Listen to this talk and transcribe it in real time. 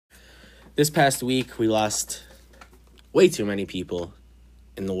This past week, we lost way too many people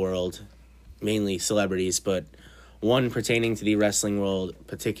in the world, mainly celebrities, but one pertaining to the wrestling world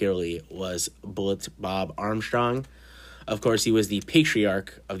particularly was Bullet Bob Armstrong. Of course, he was the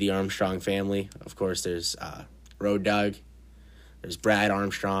patriarch of the Armstrong family. Of course, there's Road Dogg, there's Brad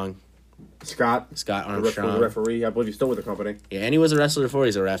Armstrong, Scott Armstrong, the referee. I believe he's still with the company. Yeah, and he was a wrestler before.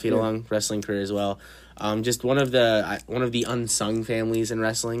 He's a ref. He had a long wrestling career as well. Just one of the unsung families in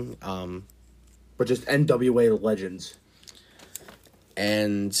wrestling. But just NWA legends.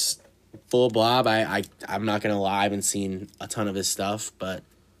 And Bullet Bob, I'm not gonna lie, I haven't seen a ton of his stuff, but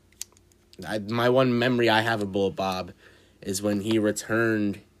my one memory I have of Bullet Bob is when he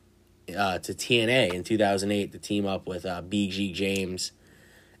returned to TNA in 2008 to team up with BG James,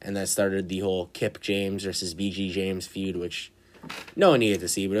 and that started the whole Kip James versus BG James feud, which no one needed to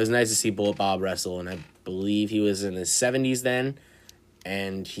see, but it was nice to see Bullet Bob wrestle, and I believe he was in his 70s then,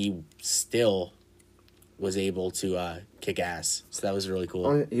 and he still was able to kick ass, so that was really cool.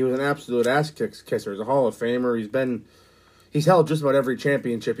 Oh, he was an absolute ass kisser. He's a Hall of Famer. He's held just about every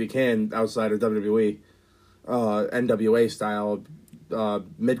championship he can outside of WWE, NWA style,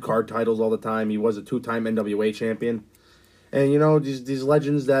 mid-card titles all the time. He was a 2-time NWA champion. And, these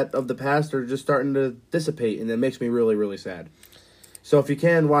legends that of the past are just starting to dissipate, and it makes me really, really sad. So if you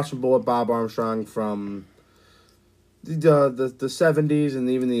can, watch some Bullet Bob Armstrong from the 70s and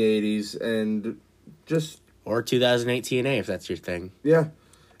even the 80s, and just... Or 2008 TNA, if that's your thing. Yeah.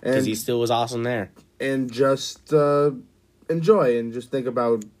 Because he still was awesome there. And just enjoy, and just thinking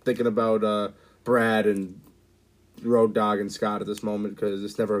about Brad and Road Dogg and Scott at this moment, because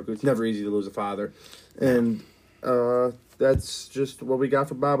it's never easy to lose a father. And that's just what we got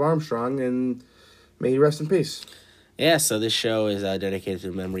for Bob Armstrong, and may he rest in peace. Yeah, so this show is dedicated to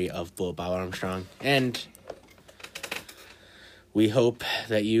the memory of Bullet Bob Armstrong, and we hope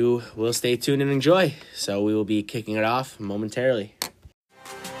that you will stay tuned and enjoy. So we will be kicking it off momentarily.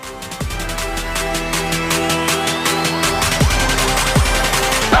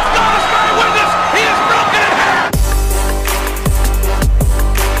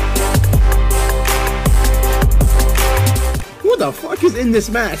 Who the fuck is in this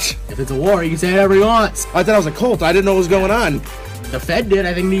match? If it's a war, you can say whatever you want. I thought it was a cult. I didn't know what was going on. The Fed did.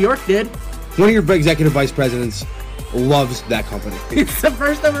 I think New York did. One of your executive vice presidents loves that company. It's the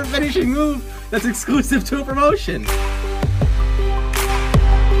first ever finishing move that's exclusive to a promotion.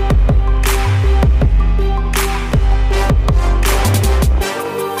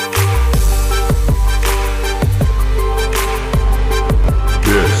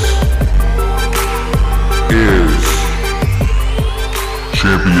 This is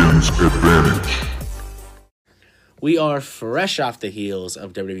Champion's Advantage. We are fresh off the heels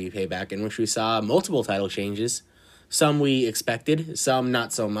of WWE Payback, in which we saw multiple title changes. Some we expected, some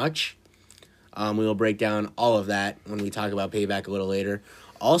not so much. We will break down all of that when we talk about Payback a little later.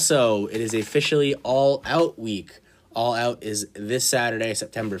 Also, it is officially All Out week. All Out is this Saturday,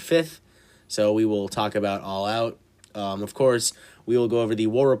 September 5th. So we will talk about All Out. Of course, we will go over the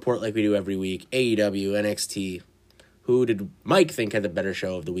War Report like we do every week. AEW, NXT. Who did Mike think had the better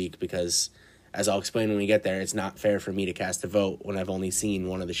show of the week? Because, as I'll explain when we get there, it's not fair for me to cast a vote when I've only seen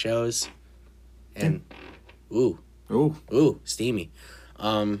one of the shows. And, ooh, steamy.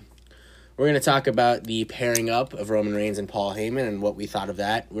 We're going to talk about the pairing up of Roman Reigns and Paul Heyman and what we thought of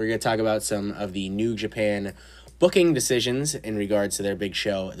that. We're going to talk about some of the New Japan booking decisions in regards to their big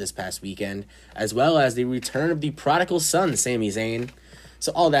show this past weekend, as well as the return of the prodigal son, Sami Zayn.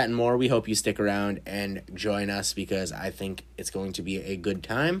 So all that and more, we hope you stick around and join us, because I think it's going to be a good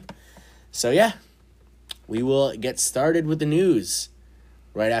time. So yeah, we will get started with the news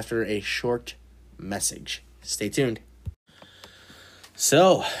right after a short message. Stay tuned.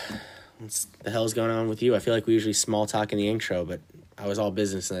 So, what the hell is going on with you? I feel like we usually small talk in the intro, but I was all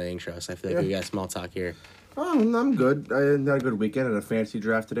business in the intro, so I feel like we got small talk here. Oh, I'm good. I had a good weekend. I had a fantasy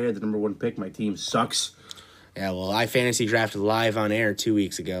draft today. I had the number 1 pick. My team sucks. Yeah, well, I fantasy drafted live on air 2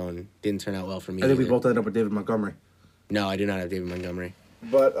 weeks ago, and didn't turn out well for me. I think we both ended up with David Montgomery. No, I do not have David Montgomery.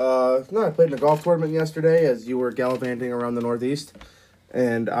 But, I played in a golf tournament yesterday as you were gallivanting around the Northeast.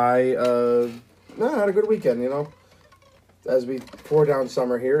 And I had a good weekend, As we pour down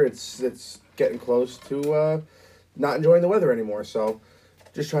summer here, it's getting close to not enjoying the weather anymore. So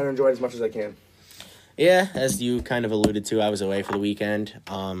just trying to enjoy it as much as I can. Yeah, as you kind of alluded to, I was away for the weekend.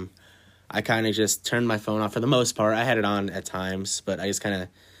 I kind of just turned my phone off for the most part. I had it on at times, but I just kind of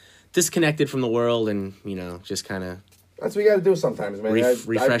disconnected from the world and, just kind of... That's what you got to do sometimes, man.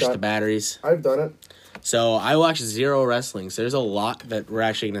 Refresh the batteries. I've done it. So I watched zero wrestling. So there's a lot that we're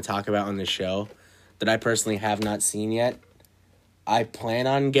actually going to talk about on this show that I personally have not seen yet. I plan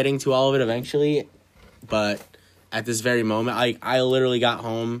on getting to all of it eventually, but at this very moment, I literally got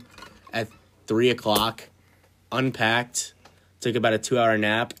home at 3:00, unpacked, took about a 2-hour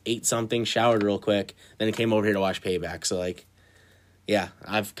nap, ate something, showered real quick, then I came over here to watch Payback. So, like, yeah,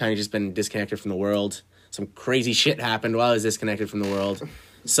 I've kind of just been disconnected from the world. Some crazy shit happened while I was disconnected from the world.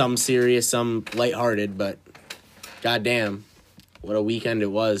 Some serious, some lighthearted, but goddamn, what a weekend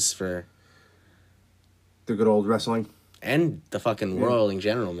it was for... The good old wrestling. And the fucking world in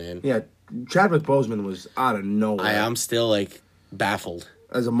general, man. Yeah, Chadwick Boseman was out of nowhere. I'm still, like, baffled.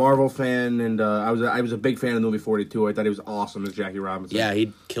 As a Marvel fan, and I was a big fan of the movie 42. I thought he was awesome as Jackie Robinson. Yeah,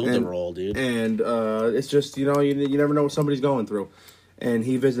 he killed the role, dude. And it's just, you never know what somebody's going through. And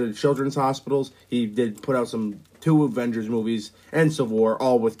he visited children's hospitals. He did put out 2 Avengers movies and Civil War,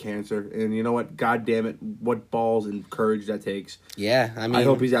 all with cancer. And you know what? God damn it, what balls and courage that takes. Yeah, I mean... I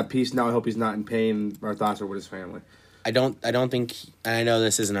hope he's at peace now. I hope he's not in pain. Our thoughts are with his family. I don't think... I know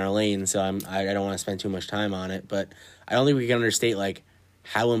this isn't our lane, so I don't want to spend too much time on it, but I don't think we can understate, like,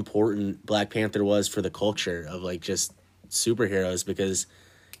 how important Black Panther was for the culture of, like, just superheroes, because,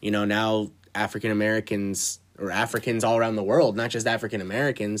 now African Americans, or Africans all around the world, not just African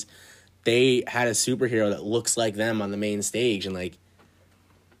Americans, they had a superhero that looks like them on the main stage, and, like,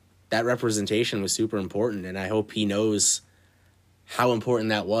 that representation was super important, and I hope he knows how important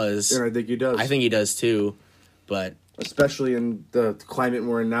that was. And I think he does. I think he does, too, but... Especially in the climate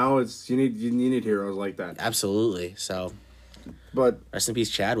we're in now, you need heroes like that. Absolutely, so... But rest in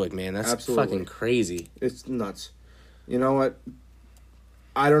peace, Chadwick, man. That's absolutely. Fucking crazy. It's nuts. You know what?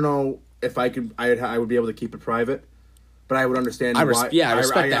 I don't know if I could. I would be able to keep it private, but I would understand. I respect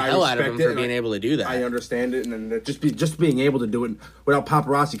the hell out of him for being able to do that. I understand it, and then just being able to do it without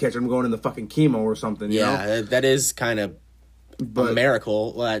paparazzi catching him going in the fucking chemo or something. You know? That is kind of a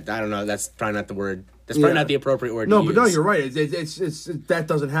miracle. Well, I don't know. That's probably not the word. That's probably not the appropriate word. No, to but use. No, you're right. It's that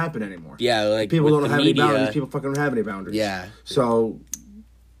doesn't happen anymore. Yeah, like people don't have media, any boundaries. People fucking don't have any boundaries. Yeah. So,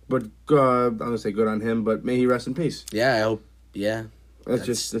 but I'm gonna say good on him. But may he rest in peace. Yeah, I hope. Yeah.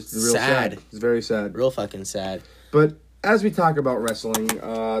 It's real sad. It's very sad. Real fucking sad. But as we talk about wrestling,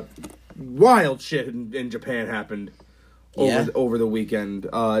 wild shit in Japan happened over the weekend.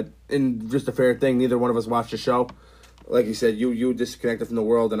 And just a fair thing, neither one of us watched the show. Like you said, you disconnected from the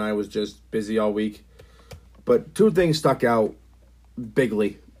world, and I was just busy all week. But 2 things stuck out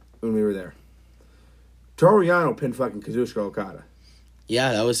bigly when we were there. Toru Yano pinned fucking Kazuchika Okada.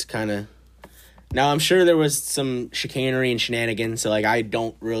 Yeah, that was kind of... Now, I'm sure there was some chicanery and shenanigans, so, like, I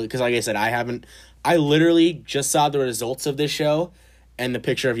don't really... Because, like I said, I literally just saw the results of this show and the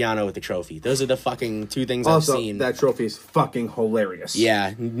picture of Yano with the trophy. Those are the fucking 2 things I've seen. That trophy is fucking hilarious.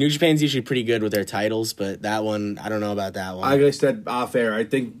 Yeah, New Japan's usually pretty good with their titles, but that one, I don't know about that one. Like I said off air, I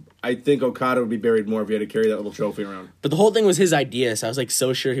think Okada would be buried more if he had to carry that little trophy around. But the whole thing was his idea, so I was, like,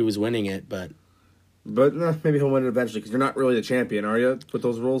 so sure he was winning it, but... But maybe he'll win it eventually, because you're not really the champion, are you, with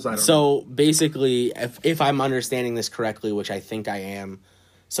those rules? I don't know. So, basically, if I'm understanding this correctly, which I think I am,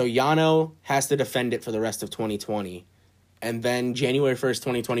 so Yano has to defend it for the rest of 2020, and then January 1st,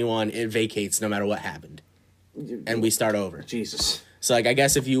 2021, it vacates no matter what happened. And we start over. Jesus. So, like, I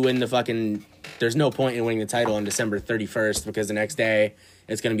guess if you win the fucking... There's no point in winning the title on December 31st, because the next day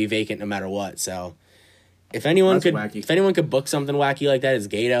it's going to be vacant no matter what, so... If anyone could book something wacky like that, it's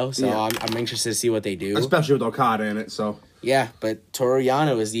Gato. So yeah. I'm anxious to see what they do, especially with Okada in it. So yeah, but Toru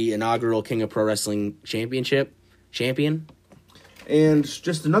Yano is the inaugural King of Pro Wrestling champion. And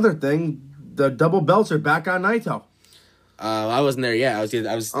just another thing, the double belts are back on Naito. I wasn't there yet.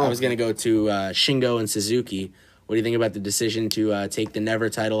 I was gonna go to Shingo and Suzuki. What do you think about the decision to take the Never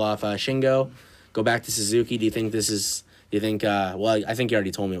title off Shingo, go back to Suzuki? Do you think this is? Do you think? Well, I think you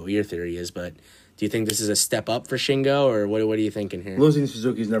already told me what your theory is, but. Do you think this is a step up for Shingo, or what are you thinking here? Losing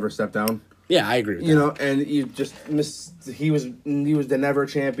Suzuki's never a step down. Yeah, I agree with that. You know, and you just he was the Never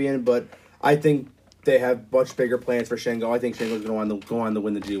champion, but I think they have much bigger plans for Shingo. I think Shingo's going to go on to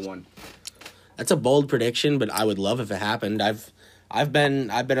win the G1. That's a bold prediction, but I would love if it happened. I've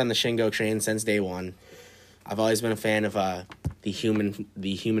been on the Shingo train since day one. I've always been a fan of the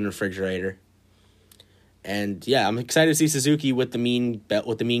human refrigerator. And yeah, I'm excited to see Suzuki with the mean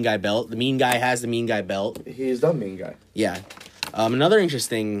guy belt. The mean guy has the mean guy belt. He's the mean guy. Yeah. Another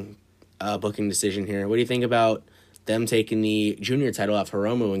interesting booking decision here. What do you think about them taking the junior title off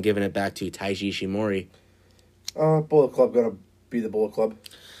Hiromu and giving it back to Taiji Ishimori? Bullet Club gonna be the Bullet Club.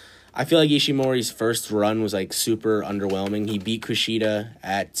 I feel like Ishimori's first run was like super underwhelming. He beat Kushida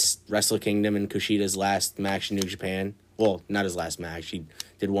at Wrestle Kingdom in Kushida's last match in New Japan. Well, not his last match. He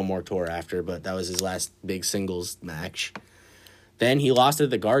did one more tour after, but that was his last big singles match. Then he lost at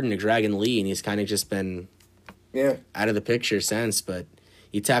the Garden to Dragon Lee, and he's kind of just been out of the picture since, but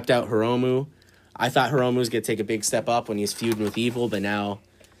he tapped out Hiromu. I thought Hiromu was going to take a big step up when he's feuding with Evil, but now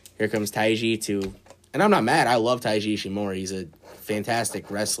here comes Taiji to... And I'm not mad. I love Taiji Ishimori. He's a fantastic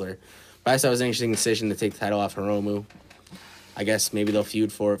wrestler. But I thought it was an interesting decision to take the title off Hiromu. I guess maybe they'll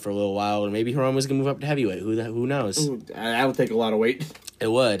feud for it for a little while, or maybe Hiromu's going to move up to heavyweight. Who knows? Ooh, that would take a lot of weight.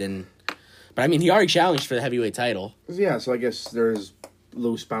 It would, but I mean, he already challenged for the heavyweight title. Yeah, so I guess there's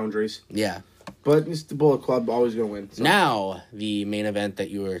loose boundaries. Yeah. But it's the Bullet Club, always going to win. So. Now, the main event that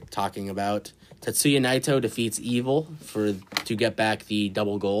you were talking about. Tetsuya Naito defeats Evil to get back the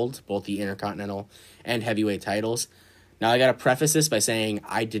double gold, both the Intercontinental and heavyweight titles. Now, I got to preface this by saying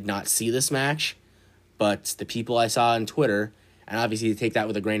I did not see this match, but the people I saw on Twitter, and obviously take that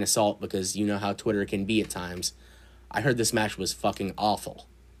with a grain of salt because you know how Twitter can be at times, I heard this match was fucking awful.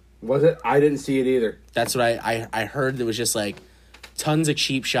 Was it? I didn't see it either. That's what I heard. There was just like tons of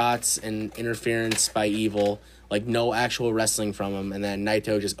cheap shots and interference by Evil, like no actual wrestling from him, and then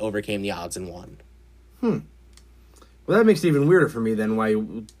Naito just overcame the odds and won. Well, that makes it even weirder for me then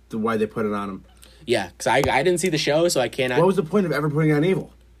why they put it on him. Yeah, because I didn't see the show, so I cannot... What was the point of ever putting on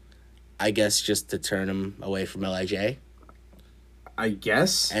Evil? I guess just to turn him away from LIJ. I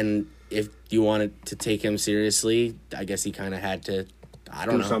guess. And if you wanted to take him seriously, I guess he kind of had to... I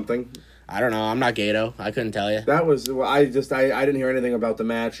don't know. Something. I don't know. I'm not Gato. I couldn't tell you. That was... Well, I didn't hear anything about the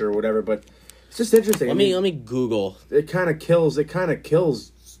match or whatever, but it's just interesting. Let me Google. It kind of kills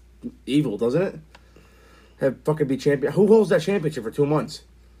Evil, doesn't it? Have fucking be champion. Who holds that championship for 2 months?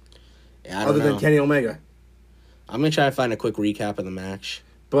 Yeah, I don't Other know. than Kenny Omega. I'm going to try to find a quick recap of the match.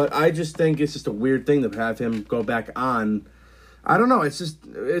 But I just think it's just a weird thing to have him go back on. I don't know. It's just...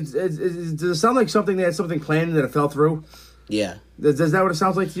 Does it sound like something they had something planned that it fell through? Yeah. Is that what it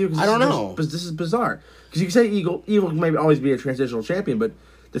sounds like to you? I don't know. This is bizarre. Because you can say Evil may always be a transitional champion, but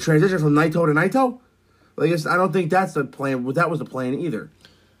the transition from Naito to Naito? I don't think that's the plan. That was the plan either.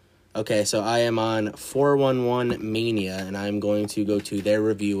 Okay, so I am on 411 Mania, and I'm going to go to their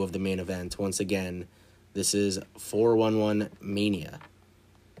review of the main event. Once again, this is 411 Mania.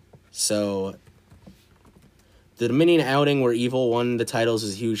 So, the Dominion outing where Evil won the titles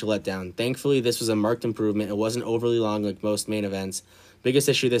was a huge letdown. Thankfully, this was a marked improvement. It wasn't overly long like most main events. Biggest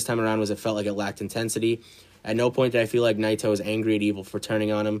issue this time around was it felt like it lacked intensity. At no point did I feel like Naito was angry at Evil for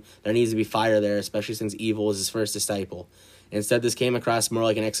turning on him. There needs to be fire there, especially since Evil was his first disciple. Instead, this came across more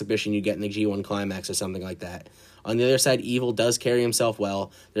like an exhibition you get in the G1 Climax or something like that. On the other side, Evil does carry himself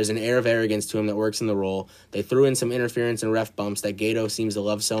well. There's an air of arrogance to him that works in the role. They threw in some interference and ref bumps that Gato seems to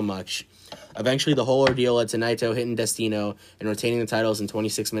love so much. Eventually, the whole ordeal led to Naito hitting Destino and retaining the titles in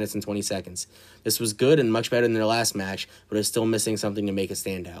 26 minutes and 20 seconds. This was good and much better than their last match, but it's still missing something to make it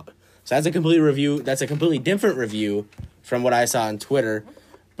stand out. So that's a complete review. That's a completely different review from what I saw on Twitter,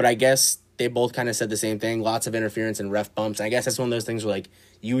 but I guess they both kind of said the same thing. Lots of interference and ref bumps. I guess that's one of those things where, like,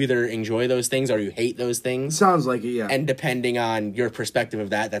 you either enjoy those things or you hate those things. Sounds like it, yeah. And depending on your perspective of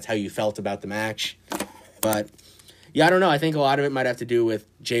that, that's how you felt about the match. But, yeah, I don't know. I think a lot of it might have to do with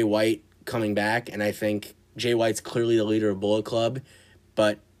Jay White coming back, and I think Jay White's clearly the leader of Bullet Club,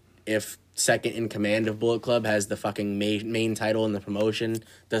 but if second in command of Bullet Club has the fucking main title in the promotion,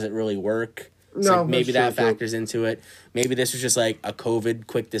 does it really work? So No, maybe that's that true, factors into it. Maybe this was just like a COVID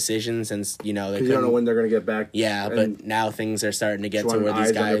quick decision since, they Because you don't know when they're going to get back. Yeah, but now things are starting to get to where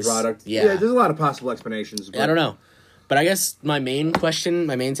these eyes on their guys... product. Yeah. There's a lot of possible explanations. But I don't know. But I guess my main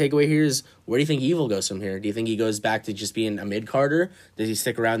takeaway here is, where do you think Evil goes from here? Do you think he goes back to just being a mid-carder? Does he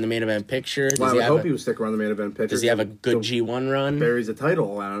stick around the main event picture? Well, I would hope he would stick around the main event picture. Does he have a good G1 run? Buries the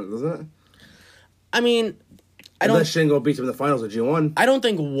title on it, doesn't it? I mean... Unless Shingo beats him in the finals of G1. I don't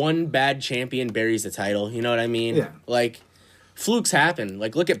think one bad champion buries the title. You know what I mean? Yeah. Like, flukes happen.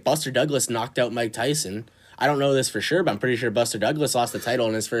 Like, look at Buster Douglas knocked out Mike Tyson. I don't know this for sure, but I'm pretty sure Buster Douglas lost the title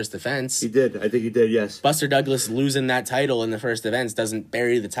in his first defense. He did. I think he did, yes. Buster Douglas losing that title in the first defense doesn't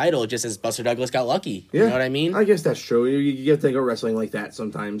bury the title. It just says Buster Douglas got lucky. Yeah. You know what I mean? I guess that's true. You get to think of wrestling like that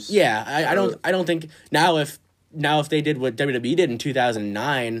sometimes. Yeah, I don't think now if they did what WWE did in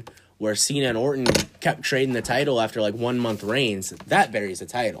 2009, where Cena and Orton kept trading the title after like 1 month reigns, that buries the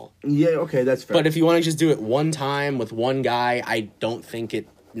title. Yeah, okay, that's fair. But if you want to just do it one time with one guy, I don't think it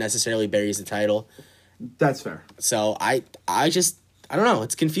necessarily buries the title. That's fair. So I don't know.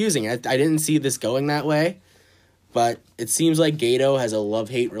 It's confusing. I didn't see this going that way, but it seems like Gato has a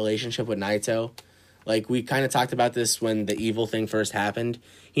love-hate relationship with Naito. Like, we kind of talked about this when the Evil thing first happened.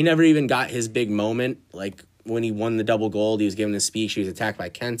 He never even got his big moment. Like, when he won the double gold, he was giving a speech. He was attacked by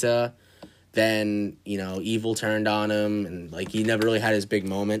Kenta. Then, Evil turned on him, and, like, he never really had his big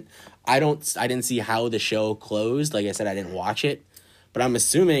moment. I didn't see how the show closed. Like I said, I didn't watch it. But I'm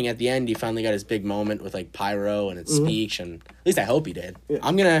assuming at the end he finally got his big moment with like pyro and his speech, and at least I hope he did. Yeah.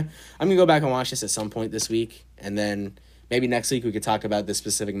 I'm gonna go back and watch this at some point this week, and then maybe next week we could talk about this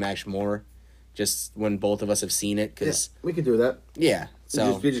specific match more, just when both of us have seen it. Cause we could do that. yeah,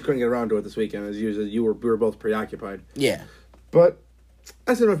 so We just couldn't get around to it this weekend, as usual. We were both preoccupied. yeah, But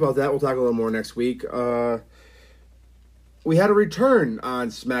that's enough about that. We'll talk a little more next week. We had a return on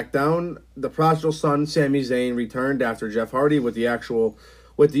SmackDown. The prodigal son, Sami Zayn, returned after Jeff Hardy with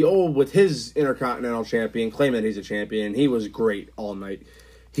his Intercontinental Champion, claiming he's a champion. He was great all night.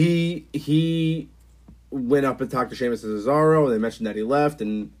 He went up and talked to Sheamus and Cesaro. They mentioned that he left,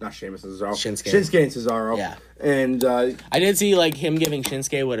 and not Sheamus and Cesaro, Shinsuke and Cesaro. Yeah. And I did see like him giving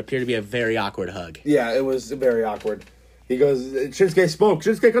Shinsuke what appeared to be a very awkward hug. yeah, it was very awkward. He goes, Shinsuke spoke.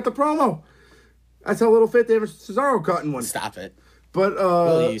 Shinsuke cut the promo. That's how little fit David Cesaro cut in one. Stop it. But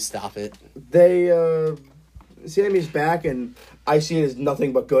Will you stop it? Sammy's back, and I see it as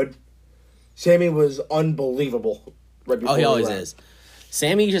nothing but good. Sammy was unbelievable right before Oh, he always left. is.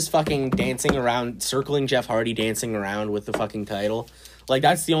 Sammy just fucking dancing around, circling Jeff Hardy, dancing around with the fucking title. Like,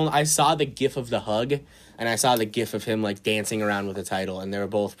 that's the only... I saw the gif of the hug, and I saw the gif of him, like, dancing around with the title, and they were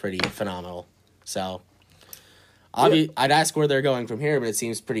both pretty phenomenal. So, I'd ask where they're going from here, but it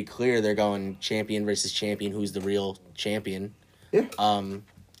seems pretty clear they're going champion versus champion. Who's the real champion? Yeah.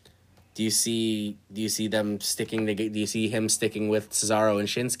 Do you see them sticking to? Do you see him sticking with Cesaro and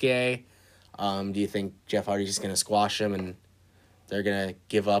Shinsuke? Do you think Jeff Hardy's just gonna squash him and they're gonna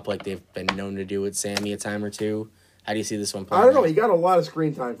give up like they've been known to do with Sammy a time or two? How do you see this one playing? I don't know. out? He got a lot of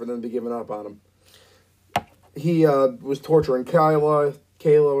screen time for them to be giving up on him. He was torturing Kayla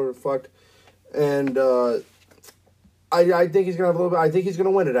or fucked, and I think he's gonna have a little bit. I think he's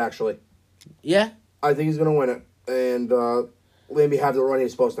gonna win it. Actually, Yeah. I think he's gonna win it, and maybe have the run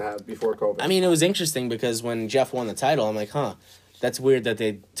he's supposed to have before COVID. I mean, it was interesting because when Jeff won the title, I'm like, huh, that's weird that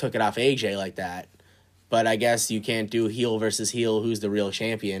they took it off AJ like that. But I guess you can't do heel versus heel. Who's the real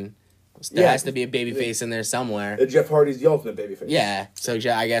champion? There has to be a babyface in there somewhere. Jeff Hardy's the ultimate babyface. Yeah, so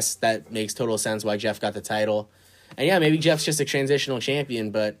I guess that makes total sense why Jeff got the title. And yeah, maybe Jeff's just a transitional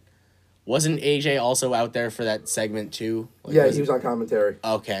champion, but wasn't AJ also out there for that segment too? Like, Yeah, he was on commentary.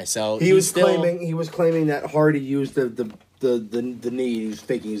 Okay, so He was claiming that Hardy used the knee. He was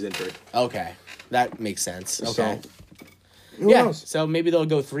faking his injury. Okay, that makes sense. Okay. So, who Yeah, knows? so maybe they'll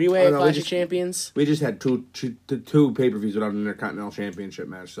go three-way Oh, no, Clash of Champions. We just had two pay-per-views without an Intercontinental Championship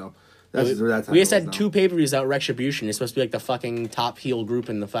match, so that's We just had two pay-per-views out Retribution. It's supposed to be like the fucking top heel group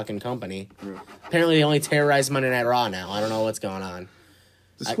in the fucking company. Yeah. Apparently they only terrorize Monday Night Raw now. I don't know what's going on.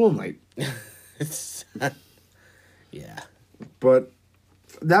 The school night. Yeah. But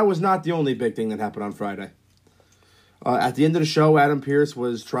that was not the only big thing that happened on Friday. At the end of the show, Adam Pearce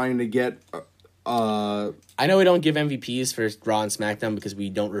was trying to get... I know we don't give MVPs for Raw and SmackDown because we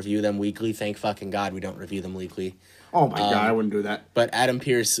don't review them weekly. Thank fucking God we don't review them weekly. oh my God, I wouldn't do that. But Adam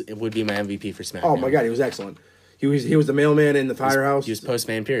Pearce would be my MVP for SmackDown. Oh my God, he was excellent. He was the mailman in the firehouse. He was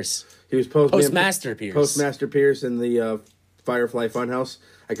Postman Pearce. He was Postmaster Pierce. Postmaster Pierce in the Firefly Funhouse.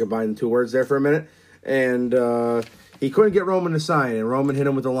 I combined the two words there for a minute. And he couldn't get Roman to sign, and Roman hit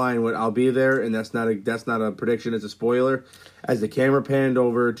him with the line with "I'll be there," and that's not a prediction, it's a spoiler. As the camera panned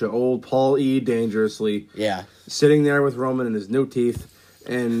over to old Paul E. Dangerously, Yeah. sitting there with Roman and his new teeth,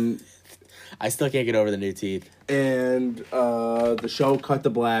 and I still can't get over the new teeth. the show cut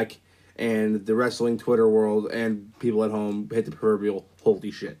to black, and the wrestling Twitter world and people at home hit the proverbial holy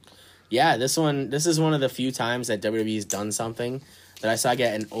shit. Yeah, this is one of the few times that WWE's done something that I saw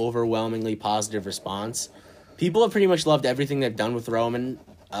get an overwhelmingly positive response. People have pretty much loved everything they've done with Roman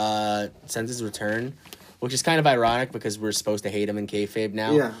since his return, which is kind of ironic because we're supposed to hate him in kayfabe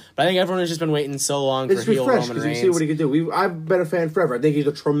now. Yeah. But I think everyone has just been waiting so long It's for heel refreshed Roman because you Reigns. see what he can do. I've been a fan forever. I think he's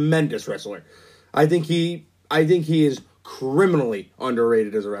a tremendous wrestler. I think he is criminally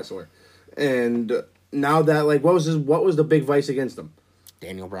underrated as a wrestler. And now that what was the big vice against him?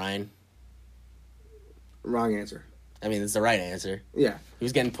 Daniel Bryan. Wrong answer. I mean, it's the right answer. Yeah, He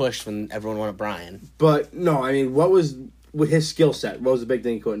was getting pushed when everyone wanted Bryan. but no. I mean, what was with his skill set? What was the big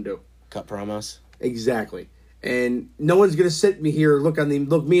thing he couldn't do? Cut promos. Exactly. And no one's gonna sit me here, look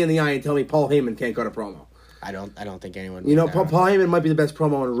me in the eye, and tell me Paul Heyman can't cut a promo. I don't think anyone. You know, did that. Paul Heyman might be the best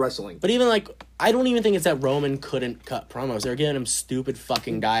promo in wrestling. But even I don't even think it's that Roman couldn't cut promos. They're giving him stupid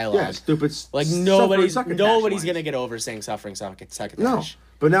fucking dialogue. Yeah, stupid. Like nobody's succotash gonna lines. get over saying suffering succotash. No,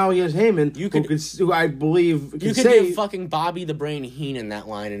 but now he has Heyman, who I believe You could give fucking Bobby the Brain Heenan that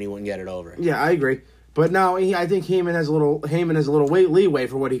line and he wouldn't get it over. Yeah, I agree. But now I think Heyman has a little leeway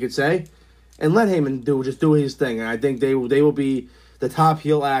for what he could say, and let Heyman do his thing. And I think they will be the top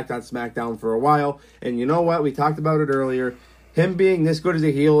heel act on SmackDown for a while. And you know what? We talked about it earlier. him being this good as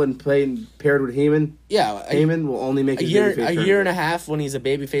a heel and playing paired with Heyman. Yeah, Heyman will only make a year and a half when he's a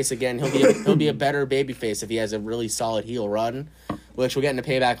babyface again. He'll be a better babyface if he has a really solid heel run, which we'll get into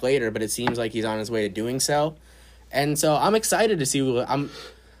Payback later. But it seems like he's on his way to doing so, and so I'm excited to see.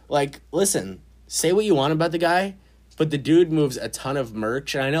 Listen, say what you want about the guy, but the dude moves a ton of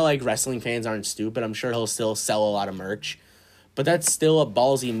merch, and I know like wrestling fans aren't stupid. I'm sure he'll still sell a lot of merch, but that's still a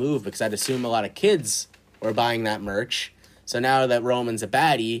ballsy move because I'd assume a lot of kids were buying that merch. So now that Roman's a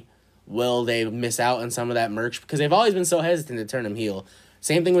baddie, will they miss out on some of that merch? Because they've always been so hesitant to turn him heel.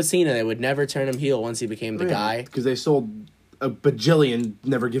 Same thing with Cena. They would never turn him heel once he became the guy. Because they sold a bajillion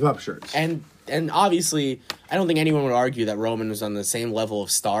Never Give Up shirts. And obviously, I don't think anyone would argue that Roman was on the same level of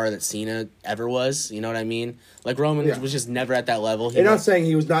star that Cena ever was. You know what I mean? Like, Roman was just never at that level. You're not saying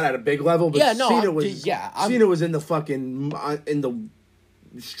he was not at a big level, but Cena was in the fucking... in the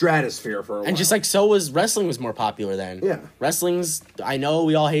stratosphere for a while. And just like so was wrestling was more popular then. Yeah. Wrestling's, I know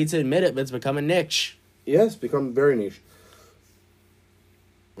we all hate to admit it, but it's become a niche. Yes, it's become very niche.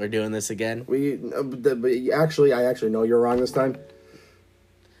 We're doing this again. I actually know you're wrong this time.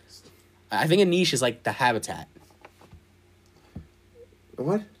 I think a niche is like the habitat.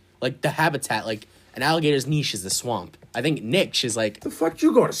 What? Like the habitat, like an alligator's niche is the swamp. I think niche is like... The fuck did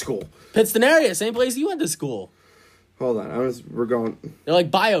you go to school? Pittston area, same place you went to school. Hold on, we're going... They're like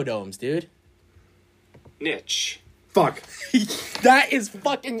biodomes, dude. Niche. Fuck. That is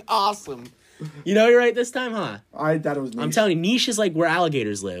fucking awesome. You know you're right this time, huh? I thought it was niche. I'm telling you, niche is like where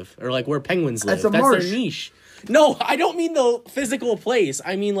alligators live, or like where penguins live. That's marsh. Their niche. No, I don't mean the physical place.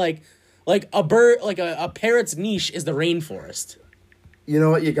 I mean like a bird, like a parrot's niche is the rainforest. You know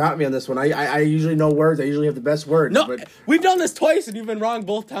what? You got me on this one. I usually know words. I usually have the best words. No, but... we've done this twice and you've been wrong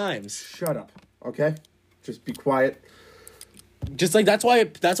both times. Shut up, okay? Just be quiet. Just like that's why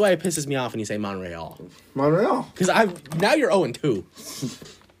it pisses me off when you say Montreal. Montreal. Because now you're 0-2.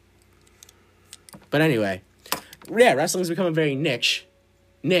 But anyway, yeah, wrestling's become a very niche.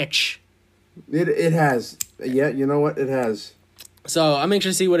 It has. Yeah, you know what? It has. So I'm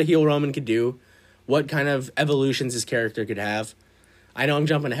anxious to see what a heel Roman could do, what kind of evolutions his character could have. I know I'm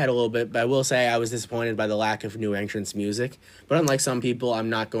jumping ahead a little bit, but I will say I was disappointed by the lack of new entrance music. But unlike some people, I'm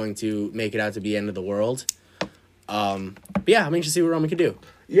not going to make it out to be the end of the world. But yeah, I'm anxious to see what Roman could do.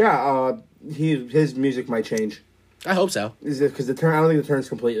 Yeah, his music might change. I hope so. Because I don't think the turn's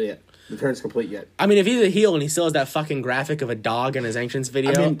complete yet. I mean, if he's a heel and he still has that fucking graphic of a dog in his entrance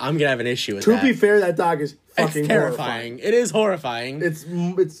video, I'm gonna have an issue with that. To be fair, that dog is fucking terrifying. It is horrifying. It's.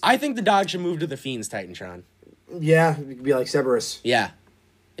 I think the dog should move to the Fiend's Titantron. Yeah, it could be like Cerberus. Yeah,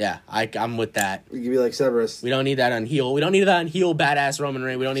 I'm with that. It could be like Cerberus. We don't need that on heel. We don't need that on heel badass Roman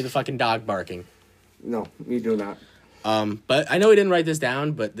Reigns. We don't need the fucking dog barking. No, we do not. But I know we didn't write this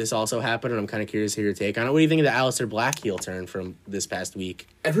down, but this also happened, and I'm kind of curious to hear your take on it. What do you think of the Aleister Black heel turn from this past week?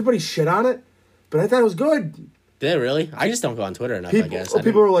 Everybody shit on it, but I thought it was good. Did they really? I just don't go on Twitter enough, I guess.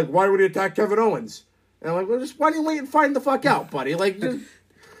 People were like, why would he attack Kevin Owens? And I'm like, well, just why don't you wait and find the fuck out, buddy? Like, just,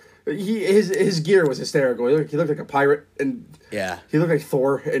 his gear was hysterical. He looked like a pirate, and yeah, he looked like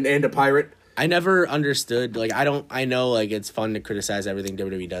Thor and a pirate. I never understood, like, I know, like, it's fun to criticize everything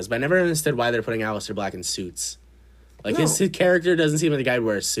WWE does, but I never understood why they're putting Aleister Black in suits. Like, his character doesn't seem like the guy would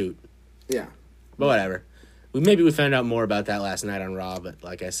wear a suit. Yeah. But whatever. Maybe we found out more about that last night on Raw, but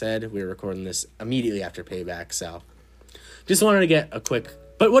like I said, we were recording this immediately after Payback, so. Just wanted to get a quick...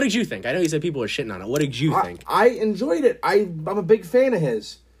 But what did you think? I know you said people were shitting on it. What did you think? I enjoyed it. I'm a big fan of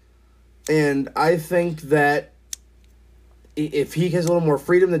his. And I think that if he has a little more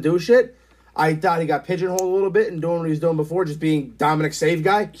freedom to do shit... I thought he got pigeonholed a little bit and doing what he was doing before, just being Dominic Save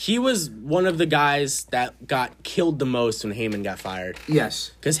guy. He was one of the guys that got killed the most when Heyman got fired.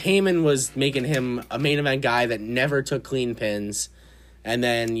 Yes. Because Heyman was making him a main event guy that never took clean pins. And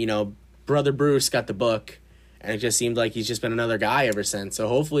then, Brother Bruce got the book. And it just seemed like he's just been another guy ever since. So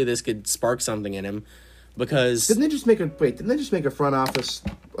hopefully this could spark something in him. Because... Didn't they just make a front office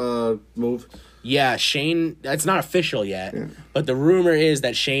move? Yeah, Shane, that's not official yet, yeah. But the rumor is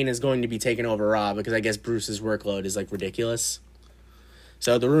that Shane is going to be taking over Raw because I guess Bruce's workload is, like, ridiculous.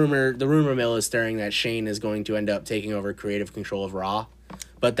 So the rumor mill is stirring that Shane is going to end up taking over creative control of Raw,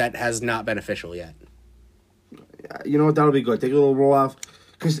 but that has not been official yet. You know what? That'll be good. Take a little roll off.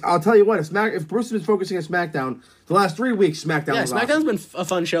 Because I'll tell you what, if Bruce has been focusing on SmackDown, the last 3 weeks, SmackDown was SmackDown's awesome. been a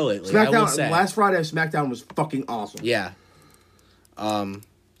fun show lately, SmackDown, I will say. Last Friday, SmackDown was fucking awesome. Yeah.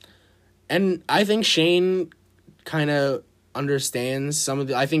 And I think Shane kind of understands some of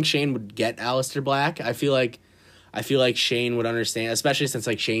the... I think Shane would get Aleister Black. I feel like Shane would understand, especially since,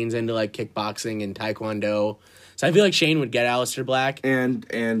 like, Shane's into, like, kickboxing and taekwondo. So I feel like Shane would get Aleister Black. And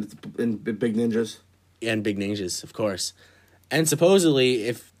Big Ninjas. And Big Ninjas, of course. And supposedly,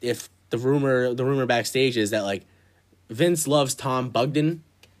 if the rumor backstage is that like Vince loves Tom Bugden,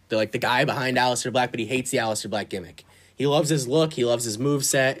 the guy behind Aleister Black, but he hates the Aleister Black gimmick. He loves his look, he loves his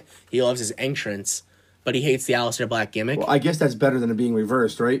moveset, he loves his entrance, but he hates the Aleister Black gimmick. Well, I guess that's better than it being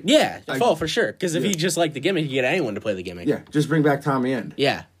reversed, right? Yeah, for sure. Because if he just liked the gimmick, he could get anyone to play the gimmick. Yeah, just bring back Tommy End.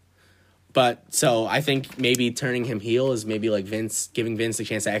 Yeah. But, so, I think maybe turning him heel is maybe like giving Vince a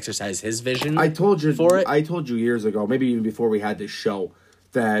chance to exercise his vision. I told you for it. I told you years ago, maybe even before we had this show,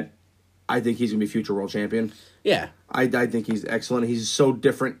 that I think he's going to be future world champion. Yeah. I think he's excellent. He's so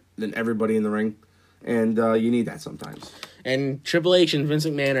different than everybody in the ring, and you need that sometimes. And Triple H and Vince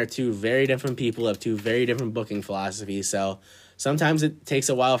McMahon are two very different people, have two very different booking philosophies, so sometimes it takes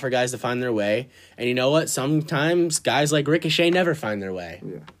a while for guys to find their way. And you know what? Sometimes guys like Ricochet never find their way.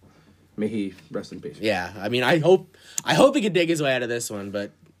 Yeah. May he rest in peace. Yeah. I mean, I hope he could dig his way out of this one,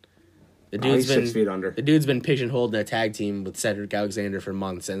 but he's 6 feet under. The dude's been pigeonholed in a tag team with Cedric Alexander for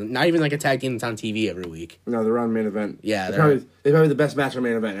months, and not even like a tag team that's on TV every week. No, they're on main event. Yeah, they're probably the best match on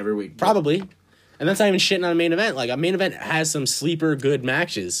main event every week. Probably. And that's not even shitting on a main event. Like, a main event has some sleeper good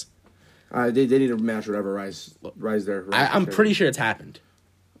matches. They need a match with Ever Rise there. I'm pretty sure it's happened.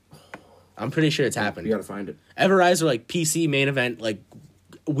 I'm pretty sure it's happened. You gotta find it. Ever Rise were like PC main event like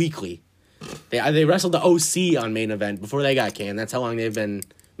weekly. They wrestled the OC on main event before they got canned. That's how long they've been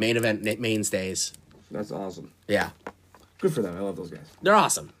main event mainstays. That's awesome. Yeah. Good for them. I love those guys. They're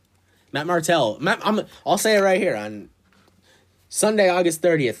awesome. Matt Martell. I'll say it right here on Sunday, August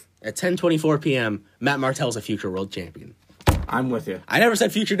 30th at 10:24 p.m. Matt Martell's a future world champion. I'm with you. I never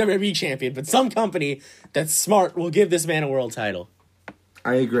said future WWE champion, but some company that's smart will give this man a world title.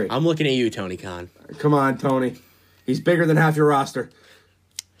 I agree. I'm looking at you, Tony Khan. Come on, Tony. He's bigger than half your roster.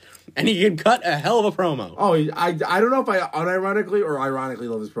 And he can cut a hell of a promo. Oh, I don't know if I unironically or ironically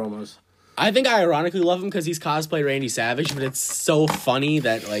love his promos. I think I ironically love him because he's cosplay Randy Savage, but it's so funny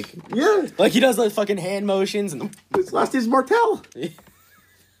that, like... Yeah. Like, he does, like, fucking hand motions and... His last name's Martel.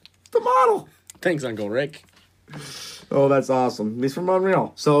 The model. Thanks, Uncle Rick. Oh, that's awesome. He's from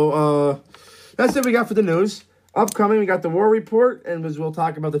Montreal. So, that's it we got for the news. Upcoming, we got the War Report, and we'll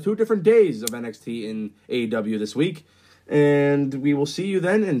talk about the 2 different days of NXT in AEW this week. And we will see you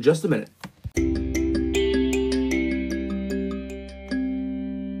then in just a minute.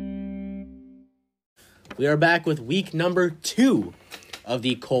 We are back with week number 2 of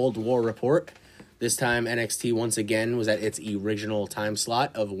the Cold War Report. This time, NXT once again was at its original time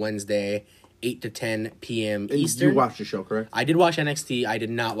slot of Wednesday, 8 to 10 p.m. Eastern. You watched the show, correct? I did watch NXT. I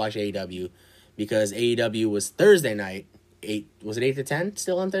did not watch AEW because AEW was Thursday night. Was it 8 to 10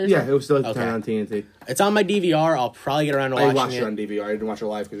 still on Thursday? Yeah, it was still 10 on TNT. It's on my DVR. I'll probably get around to watching it. I watched it on DVR. I didn't watch it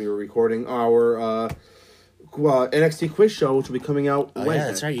live because we were recording our NXT quiz show, which will be coming out Wednesday. Yeah,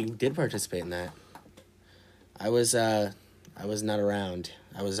 that's right. You did participate in that. I was not around.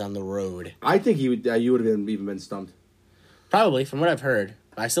 I was on the road. I think you would have even been stumped. Probably, from what I've heard.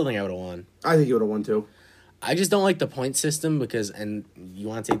 But I still think I would have won. I think you would have won, too. I just don't like the point system because, and you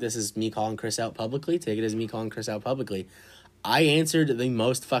want to take this as me calling Chris out publicly? Take it as me calling Chris out publicly. I answered the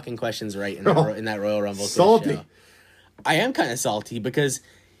most fucking questions right in that Royal Rumble salty. Show. I am kind of salty because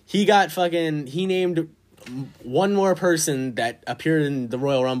he named one more person that appeared in the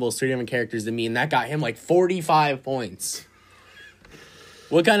Royal Rumble as 3 different characters than me, and that got him like 45 points.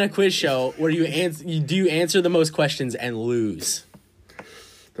 What kind of quiz show where you answer the most questions and lose?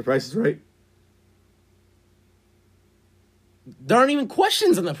 The Price is Right. There aren't even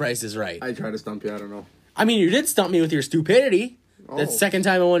questions on The Price is Right. I tried to stump you. I don't know. I mean, you did stump me with your stupidity. Oh. That's the second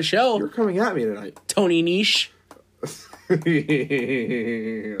time in one show. You're coming at me tonight. Tony Niche. You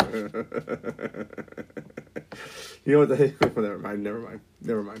know what the heck?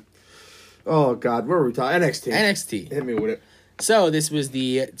 Never mind. Oh, God. Where were we talking? NXT. Hit me with it. So, this was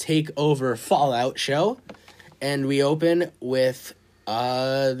the TakeOver Fallout show. And we open with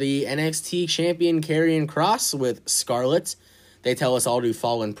the NXT champion Karrion Kross with Scarlett. They tell us all to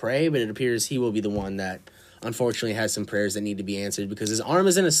fall and pray, but it appears he will be the one that unfortunately has some prayers that need to be answered because his arm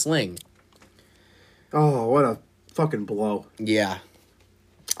is in a sling. Oh, what a fucking blow. Yeah.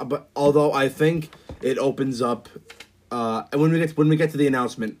 But although I think it opens up, when we get to the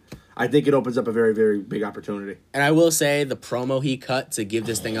announcement, I think it opens up a very, very big opportunity. And I will say the promo he cut to give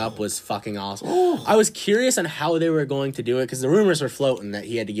this thing up was fucking awesome. I was curious on how they were going to do it because the rumors were floating that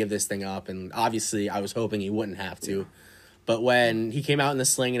he had to give this thing up, and obviously I was hoping he wouldn't have to. But when he came out in the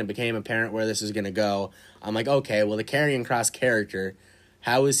sling and it became apparent where this was going to go, I'm like, okay, well, the Karrion Kross character,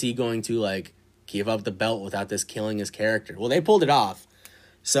 how is he going to, like, give up the belt without this killing his character? Well, they pulled it off.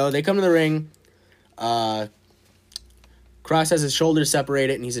 So they come to the ring. Kross has his shoulders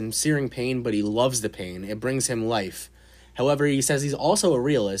separated and he's in searing pain, but he loves the pain. It brings him life. However, he says he's also a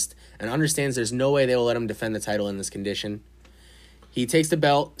realist and understands there's no way they will let him defend the title in this condition. He takes the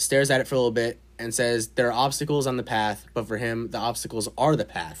belt, stares at it for a little bit, and says there are obstacles on the path, but for him, the obstacles are the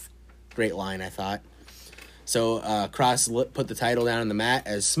path. Great line, I thought. So Cross put the title down on the mat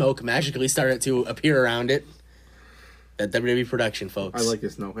as smoke magically started to appear around it. That WWE production, folks. I like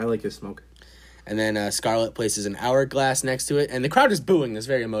his smoke. And then Scarlett places an hourglass next to it, and the crowd is booing this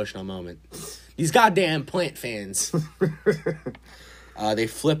very emotional moment. These goddamn plant fans. They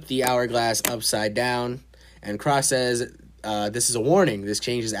flip the hourglass upside down, and Cross says, this is a warning. This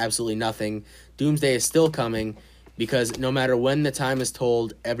changes absolutely nothing. Doomsday is still coming, because no matter when the time is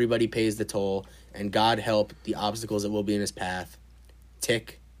told, everybody pays the toll, and God help the obstacles that will be in his path.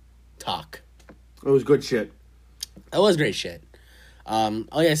 Tick, tock. It was good shit. That was great shit.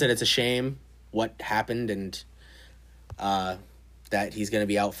 Like I said, it's a shame what happened and that he's going to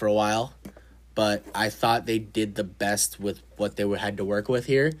be out for a while. But I thought they did the best with what they had to work with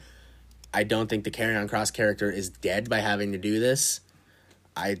here. I don't think the Karrion Kross character is dead by having to do this.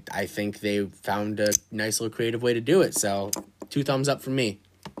 I think they found a nice little creative way to do it. So 2 thumbs up from me.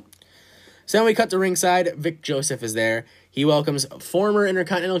 So then we cut to ringside. Vic Joseph is there. He welcomes former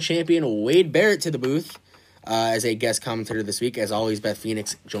Intercontinental Champion Wade Barrett to the booth as a guest commentator this week. As always, Beth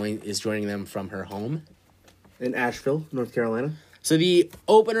Phoenix is joining them from her home In Asheville, North Carolina. So the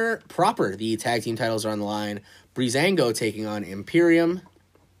opener proper, the tag team titles are on the line. Breezango taking on Imperium.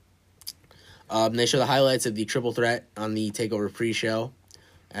 They show the highlights of the triple threat on the TakeOver pre-show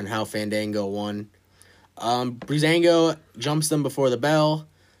and how Fandango won. Breezango jumps them before the bell.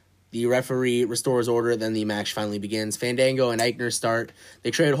 The referee restores order, then the match finally begins. Fandango and Eichner start.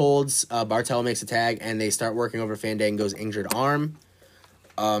 They trade holds. Bartel makes a tag, and they start working over Fandango's injured arm.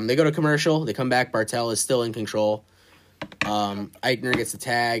 They go to commercial. They come back. Bartel is still in control. Eichner gets a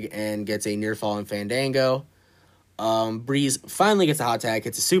tag and gets a near fall on Fandango. Breeze finally gets a hot tag,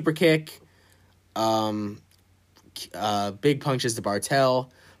 hits a super kick. Big punches to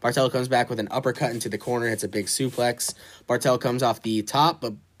Bartel. Bartel comes back with an uppercut into the corner, hits a big suplex. Bartel comes off the top,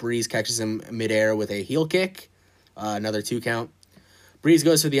 but Breeze catches him midair with a heel kick. Another 2 count. Breeze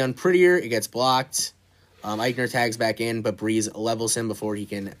goes for the unprettier. It gets blocked. Eichner tags back in, but Breeze levels him before he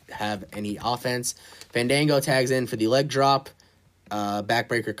can have any offense. Fandango tags in for the leg drop,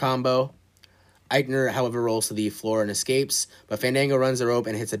 backbreaker combo. Eichner, however, rolls to the floor and escapes, but Fandango runs the rope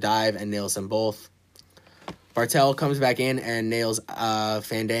and hits a dive and nails them both. Bartel comes back in and nails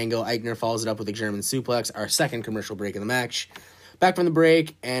Fandango. Eichner follows it up with a German suplex, our second commercial break of the match. Back from the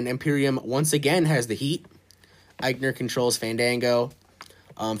break, and Imperium once again has the heat. Eichner controls Fandango.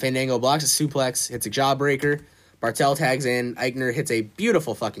 Fandango blocks a suplex, hits a jawbreaker. Bartel tags in. Eichner hits a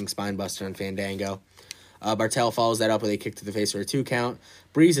beautiful fucking spinebuster on Fandango. Bartel follows that up with a kick to the face for a 2 count.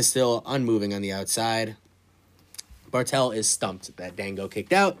 Breeze is still unmoving on the outside. Bartel is stumped that Dango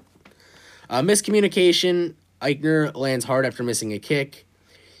kicked out. Miscommunication. Eichner lands hard after missing a kick.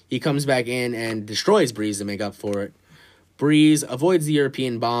 He comes back in and destroys Breeze to make up for it. Breeze avoids the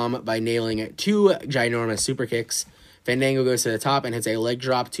European bomb by nailing 2 ginormous super kicks. Fandango goes to the top and hits a leg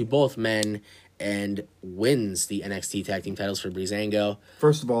drop to both men and wins the NXT Tag Team titles for Breezango.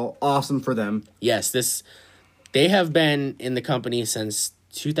 First of all, awesome for them. Yes, they have been in the company since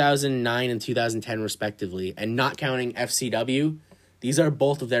 2009 and 2010 respectively, and not counting FCW, these are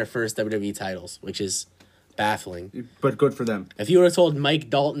both of their first WWE titles, which is baffling. But good for them. If you would have told Mike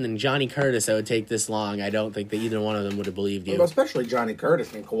Dalton and Johnny Curtis it would take this long, I don't think that either one of them would have believed you. Well, especially Johnny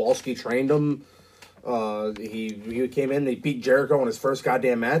Curtis. I mean, Kowalski trained him. He came in, he beat Jericho in his first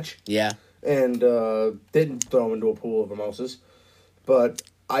goddamn match. Yeah. And didn't throw him into a pool of mimosas. But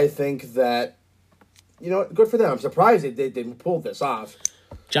I think that, good for them. I'm surprised they pulled this off.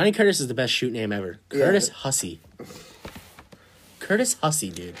 Johnny Curtis is the best shoot name ever. Curtis Hussey. Curtis Hussey,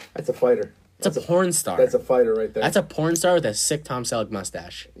 dude. That's a fighter. That's a porn star. That's a fighter right there. That's a porn star with a sick Tom Selleck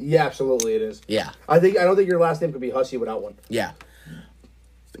mustache. Yeah, absolutely it is. Yeah. I don't think your last name could be Hussey without one. Yeah.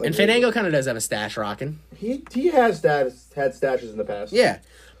 And Fandango kind of does have a stash rocking. He had stashes in the past. Yeah.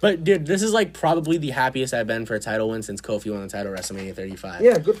 But, dude, this is, probably the happiest I've been for a title win since Kofi won the title at WrestleMania 35.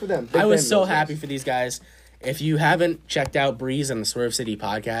 Yeah, good for them. I was so happy for these guys. If you haven't checked out Breeze on the Swerve City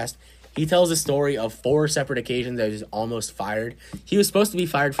podcast, he tells a story of 4 separate occasions that he was almost fired. He was supposed to be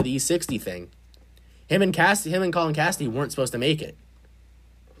fired for the E60 thing. Him and Colin Cassidy weren't supposed to make it.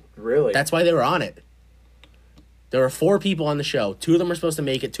 Really? That's why they were on it. There were 4 people on the show. 2 of them were supposed to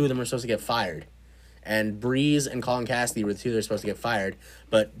make it. 2 of them were supposed to get fired. And Breeze and Colin Cassidy were the 2 that were supposed to get fired.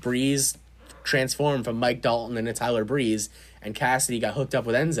 But Breeze transformed from Mike Dalton into Tyler Breeze, and Cassidy got hooked up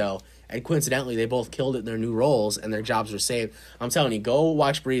with Enzo. And coincidentally, they both killed it in their new roles, and their jobs were saved. I'm telling you, go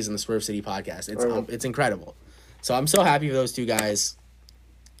watch Breeze on the Swerve City podcast. It's incredible. So I'm so happy for those two guys.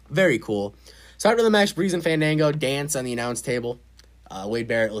 Very cool. So after the match, Breeze and Fandango dance on the announce table. Wade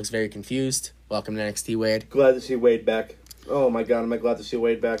Barrett looks very confused. Welcome to NXT, Wade. Glad to see Wade back. Oh my god, am I glad to see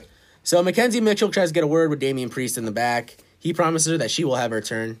Wade back. So Mackenzie Mitchell tries to get a word with Damian Priest in the back. He promises her that she will have her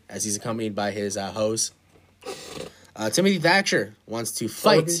turn as he's accompanied by his hose. Timothy Thatcher wants to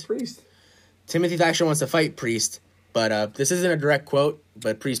fight. Priest. Timothy Thatcher wants to fight Priest, but this isn't a direct quote,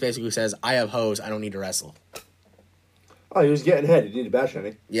 but Priest basically says, I have hose, I don't need to wrestle. Oh, he was getting head. He needed to bash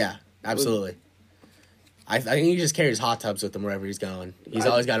any. Yeah, absolutely. I think he just carries hot tubs with him wherever he's going. He's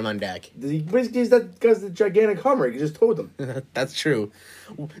always got him on deck. He basically that guy's the gigantic Hummer. He just towed them. That's true.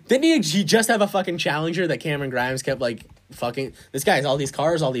 Didn't he just have a fucking Challenger that Cameron Grimes kept, like, fucking... This guy has all these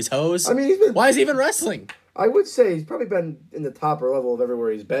cars, all these hoes. I mean, he's been... Why is he even wrestling? I would say he's probably been in the top level of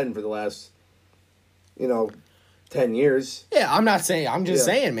everywhere he's been for the last, 10 years. Yeah, I'm not saying... I'm just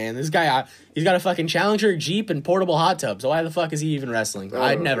saying, man. This guy, he's got a fucking Challenger, Jeep, and portable hot tub. So why the fuck is he even wrestling?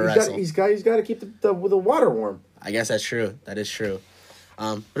 I'd never wrestle. He's got to keep the water warm. I guess that's true. That is true.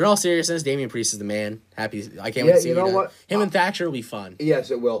 But in all seriousness, Damian Priest is the man. Happy. I can't wait to see what him and Thatcher will be fun. Yes,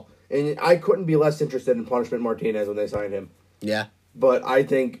 it will. And I couldn't be less interested in Punishment Martinez when they signed him. Yeah. But I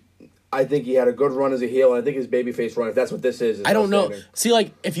think he had a good run as a heel, and I think his babyface run, if that's what this is I don't know. See,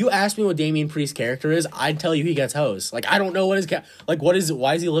 like, if you ask me what Damian Priest's character is, I'd tell you he gets hosed. Like, I don't know what his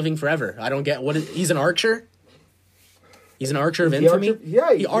why is he living forever? I don't get he's an archer? He's an archer of infamy?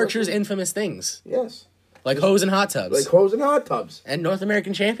 He archers infamous things. Yes. Like hose and hot tubs. Like hose and hot tubs. And North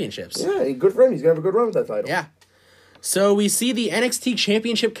American championships. Yeah, good for him. He's going to have a good run with that title. Yeah. So we see the NXT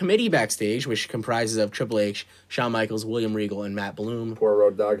Championship Committee backstage, which comprises of Triple H, Shawn Michaels, William Regal, and Matt Bloom. Poor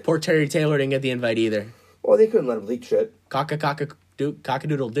Road Dogg. Poor Terry Taylor didn't get the invite either. Well, they couldn't let him leak shit.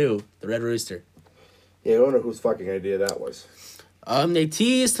 Cock-a-doodle-doo, the Red Rooster. Yeah, I don't know whose fucking idea that was. They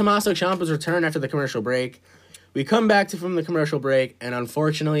teased Tommaso Ciampa's return after the commercial break. We come back from the commercial break, and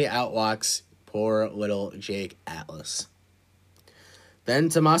unfortunately out walks poor little Jake Atlas. Then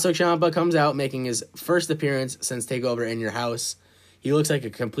Tommaso Ciampa comes out, making his first appearance since TakeOver In Your House. He looks like a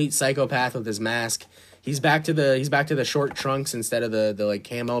complete psychopath with his mask. He's back to the short trunks instead of the like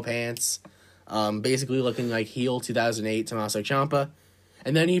camo pants. Basically looking like heel 2008 Tommaso Ciampa.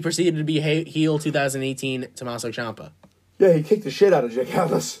 And then he proceeded to be heel 2018 Tommaso Ciampa. Yeah, he kicked the shit out of Jake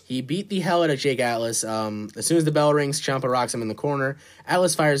Atlas. He beat the hell out of Jake Atlas. As soon as the bell rings, Ciampa rocks him in the corner.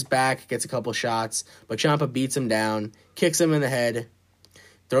 Atlas fires back, gets a couple shots, but Ciampa beats him down, kicks him in the head,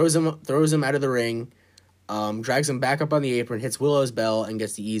 throws him out of the ring, drags him back up on the apron, hits Willow's bell, and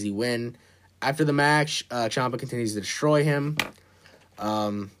gets the easy win. After the match, Ciampa continues to destroy him.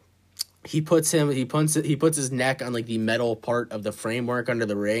 He puts his neck on like the metal part of the framework under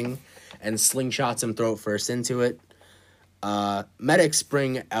the ring, and slingshots him throat first into it. Medics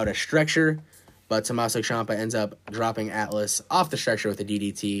bring out a stretcher, but Tommaso Ciampa ends up dropping Atlas off the stretcher with a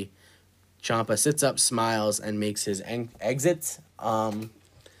DDT. Ciampa sits up, smiles, and makes his exit.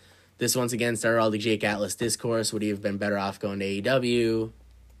 This once again started all the Jake Atlas discourse. Would he have been better off going to AEW?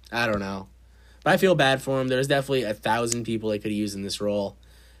 I don't know. But I feel bad for him. There's definitely 1,000 people they could have used in this role.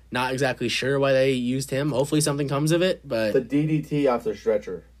 Not exactly sure why they used him. Hopefully something comes of it, but... The DDT off the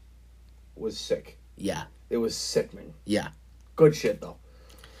stretcher was sick. Yeah. It was sickening. Yeah. Good shit, though.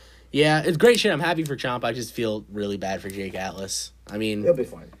 Yeah, it's great shit. I'm happy for Ciampa. I just feel really bad for Jake Atlas. I mean... He'll be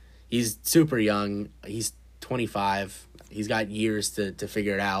fine. He's super young. He's 25. He's got years to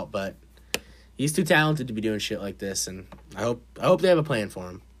figure it out, but he's too talented to be doing shit like this, and I hope they have a plan for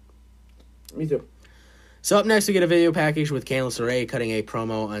him. Me too. So up next, we get a video package with Candice LeRae cutting a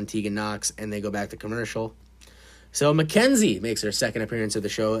promo on Tegan Nox, and they go back to commercial. So Mackenzie makes her second appearance of the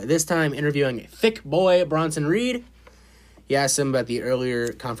show, this time interviewing thick boy Bronson Reed. He asks him about the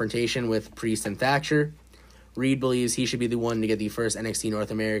earlier confrontation with Priest and Thatcher. Reed believes he should be the one to get the first NXT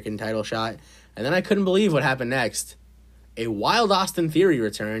North American title shot, and then I couldn't believe what happened next. A Wild Austin Theory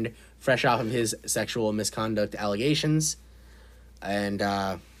returned, fresh off of his sexual misconduct allegations,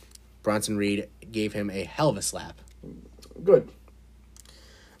 and Bronson Reed gave him a hell of a slap. Good.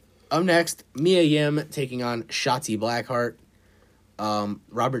 Up next, Mia Yim taking on Shotzi Blackheart.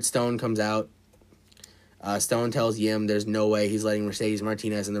 Robert Stone comes out. Stone tells Yim there's no way he's letting Mercedes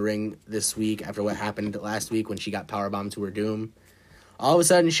Martinez in the ring this week after what happened last week when she got powerbombed to her doom. All of a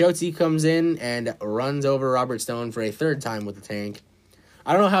sudden, Shotzi comes in and runs over Robert Stone for a third time with the tank.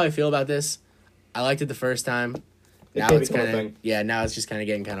 I don't know how I feel about this. I liked it the first time. Now it's kind of now it's just kind of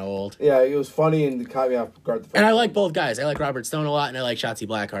getting kind of old. Yeah, it was funny and it caught me off guard. And I like both guys. I like Robert Stone a lot, and I like Shotzi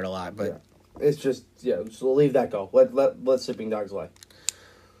Blackheart a lot. But it's just we'll leave that go. Let Sipping Dogs lie.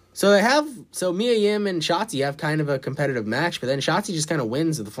 So Mia Yim and Shotzi have kind of a competitive match, but then Shotzi just kind of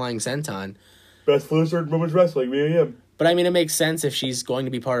wins with the flying senton. Best loser in women's wrestling, me and him. But I mean, it makes sense if she's going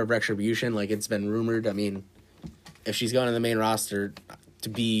to be part of Retribution, like it's been rumored. I mean, if she's going to the main roster to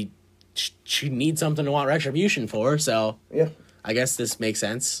be, she needs something to want Retribution for. So Yeah, I guess this makes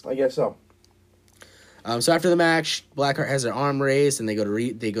sense. I guess so. So after the match, Blackheart has her arm raised, and they go to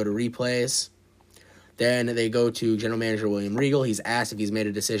replays. Then they go to General Manager William Regal. He's asked if he's made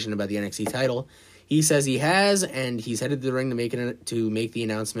a decision about the NXT title. He says he has, and he's headed to the ring to make the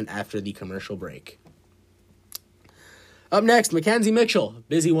announcement after the commercial break. Up next, Mackenzie Mitchell,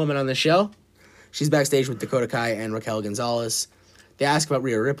 busy woman on the show. She's backstage with Dakota Kai and Raquel Gonzalez. They ask about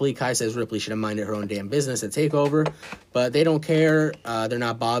Rhea Ripley. Kai says Ripley should have minded her own damn business at TakeOver, but they don't care. They're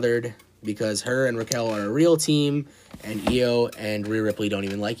not bothered because her and Raquel are a real team, and Io and Rhea Ripley don't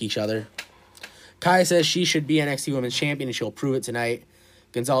even like each other. Kai says she should be NXT Women's Champion, and she'll prove it tonight.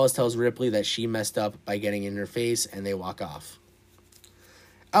 Gonzalez tells Ripley that she messed up by getting in her face, and they walk off.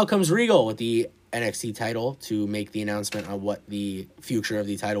 Out comes Regal with the NXT title to make the announcement on what the future of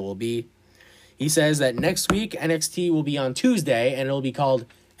the title will be. He says that next week NXT will be on Tuesday, and it'll be called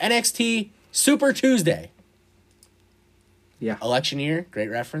NXT Super Tuesday. Yeah, Election year, great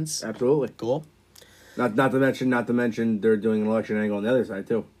reference. absolutely. Cool. Not to mention they're doing an election angle on the other side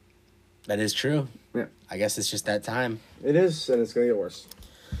too. That is true. Yeah, I guess it's just that time. it is, and it's gonna get worse.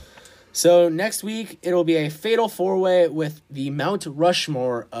 So next week, it'll be a fatal four-way with the Mount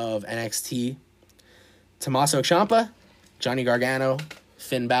Rushmore of NXT. Tommaso Ciampa, Johnny Gargano,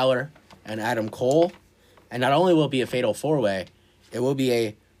 Finn Balor, and Adam Cole. And not only will it be a fatal four-way, it will be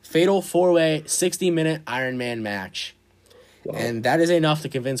a fatal four-way 60-minute Iron Man match. Wow. And that is enough to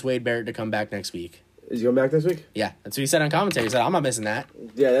convince Wade Barrett to come back next week. Is he going back this week? Yeah, that's what he said on commentary. He said, I'm not missing that.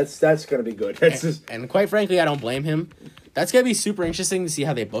 Yeah, that's gonna be good. That's just And quite frankly, I don't blame him. That's going to be super interesting to see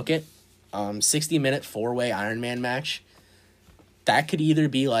how they book it. 60-minute four-way Iron Man match. That could either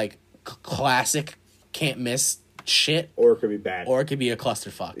be like classic, can't miss shit, or it could be bad. or it could be a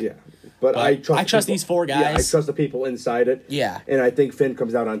clusterfuck. Yeah, but I trust trust people- these four guys. Yeah, I trust the people inside it. Yeah. and I think Finn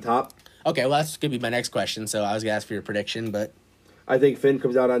comes out on top. Okay, well, that's going to be my next question, so I was going to ask for your prediction, but I think Finn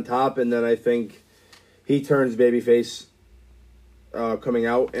comes out on top, and then I think he turns babyface coming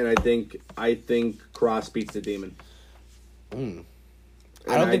out, and I think Cross beats the Demon.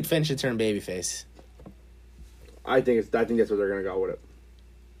 I don't think Finn should turn babyface. I think that's where they're gonna go with it.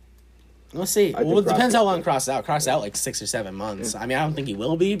 We'll see. I Well, think it depends Cross- how long Cross out. Cross out like 6 or 7 months. I mean, I don't think he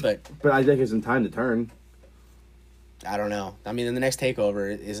will be, but But I think it's in time to turn. I don't know. I mean, the next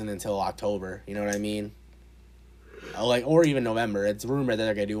takeover isn't until October. You know what I mean? Or even November. It's rumored that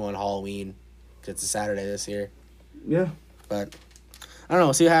they're gonna do one Halloween, 'cause it's a Saturday this year. Yeah, But I don't know.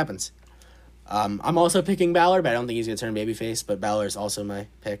 We'll see what happens. I'm also picking Balor, but I don't think he's gonna turn babyface. But Balor is also my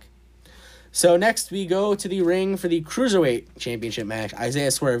pick. So next we go to the ring for the Cruiserweight Championship match.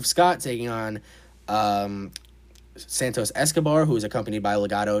 Isaiah Swerve Scott taking on Santos Escobar, who is accompanied by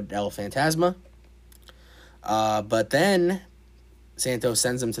Legado del Fantasma. But then Santos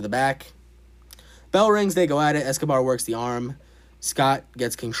sends him to the back. Bell rings, they go at it. Escobar works the arm. Scott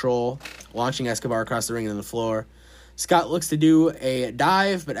gets control, launching Escobar across the ring and to the floor. Scott looks to do a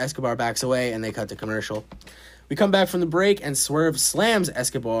dive, but Escobar backs away, and they cut to commercial. We come back from the break, and Swerve slams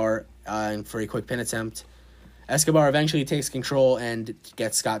Escobar for a quick pin attempt. Escobar eventually takes control and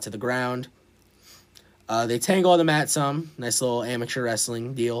gets Scott to the ground. They tangle on the mat some. Nice little amateur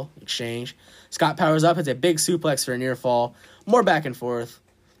wrestling deal exchange. Scott powers up, hits a big suplex for a near fall. More back and forth.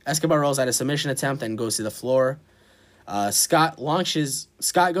 Escobar rolls out a submission attempt and goes to the floor. Scott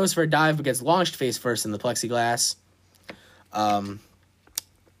goes for a dive but gets launched face first in the plexiglass.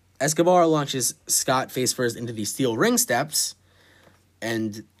 Escobar launches Scott face first into the steel ring steps,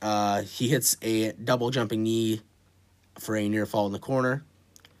 and he hits a double jumping knee for a near fall in the corner.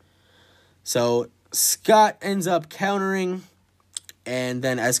 So Scott ends up countering, and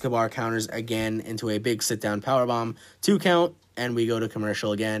then Escobar counters again into a big sit-down powerbomb. 2 count, and we go to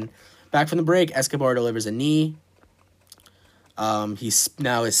commercial again. Back from the break, Escobar delivers a knee. He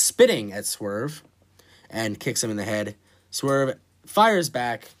now is spitting at Swerve and kicks him in the head. Swerve fires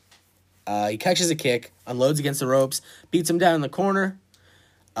back. He catches a kick, unloads against the ropes, beats him down in the corner,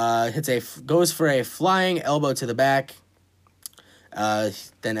 goes for a flying elbow to the back.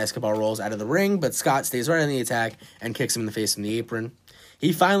 Then Escobar rolls out of the ring, but Scott stays right on the attack and kicks him in the face from the apron.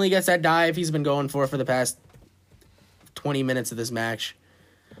 He finally gets that dive he's been going for the past 20 minutes of this match.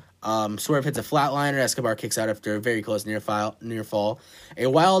 Swerve hits a flatliner. Escobar kicks out after a very close near fall. A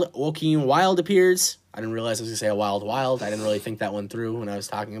wild Joaquin Wild appears. I didn't realize I was going to say a wild. I didn't really think that one through when I was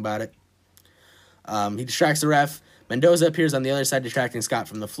talking about it. He distracts the ref. Mendoza appears on the other side, distracting Scott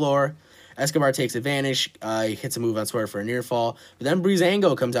from the floor. Escobar takes advantage. He hits a move on Swerve for a near fall. But then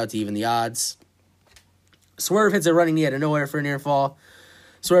Breezango comes out to even the odds. Swerve hits a running knee out of nowhere for a near fall.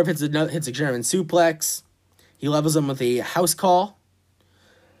 Swerve hits a German suplex. He levels him with a house call.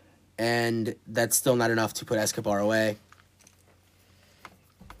 And that's still not enough to put Escobar away.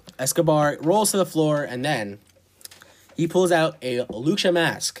 Escobar rolls to the floor, and then he pulls out a lucha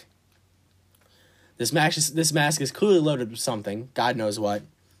mask. This mask is clearly loaded with something. God knows what.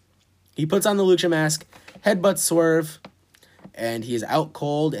 He puts on the lucha mask, headbutts Swerve, and he is out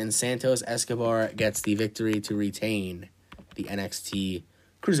cold, and Santos Escobar gets the victory to retain the NXT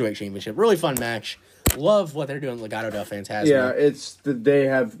Cruiserweight Championship. Really fun match. Love what they're doing with Legado del Fantasma. Yeah,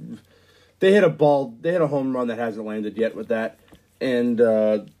 they hit a home run that hasn't landed yet with that, and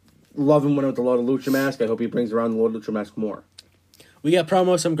love him winning with the loaded lucha mask. I hope he brings around the loaded lucha mask more. We got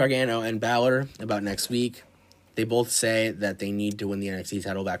promos from Gargano and Balor about next week. They both say that they need to win the NXT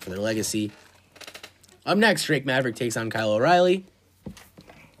title back for their legacy. Up next, Drake Maverick takes on Kyle O'Reilly.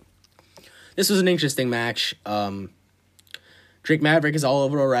 This was an interesting match. Drake Maverick is all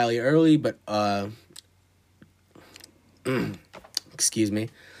over O'Reilly early, but excuse me.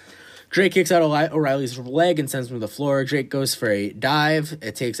 Drake kicks out O'Reilly's leg and sends him to the floor. Drake goes for a dive.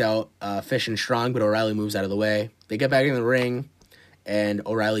 It takes out Fish and Strong, but O'Reilly moves out of the way. They get back in the ring, and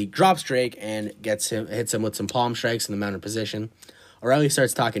O'Reilly drops Drake and hits him with some palm strikes in the mounted position. O'Reilly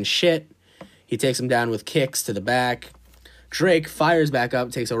starts talking shit. He takes him down with kicks to the back. Drake fires back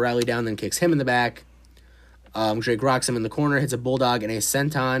up, takes O'Reilly down, then kicks him in the back. Drake rocks him in the corner, hits a bulldog and a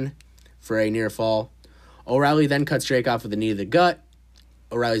senton for a near fall. O'Reilly then cuts Drake off with a knee to the gut.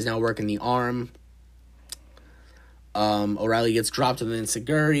 O'Reilly's now working the arm. O'Reilly gets dropped with an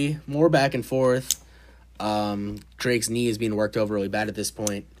enziguri. More back and forth. Drake's knee is being worked over really bad at this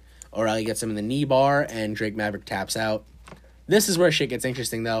point. O'Reilly gets him in the knee bar, and Drake Maverick taps out. This is where shit gets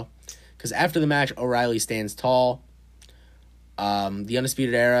interesting, though, because after the match, O'Reilly stands tall. The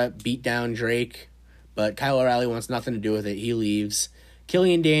Undisputed Era beat down Drake, but Kyle O'Reilly wants nothing to do with it. He leaves.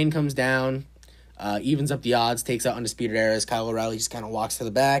 Killian Dane comes down, evens up the odds, takes out Undisputed Era as Kyle O'Reilly just kind of walks to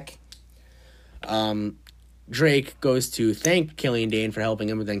the back. Drake goes to thank Killian Dane for helping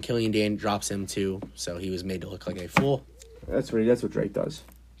him, but then Killian Dane drops him too, so he was made to look like a fool. That's what Drake does.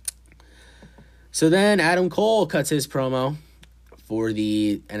 So then Adam Cole cuts his promo for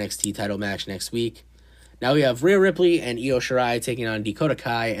the NXT title match next week. Now we have Rhea Ripley and Io Shirai taking on Dakota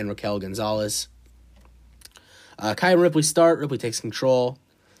Kai and Raquel Gonzalez. Kai and Ripley start. Ripley takes control.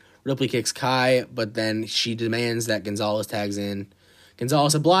 Ripley kicks Kai, but then she demands that Gonzalez tags in.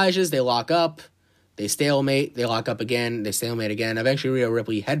 Gonzalez obliges. They lock up. They stalemate. They lock up again. They stalemate again. Eventually, Rhea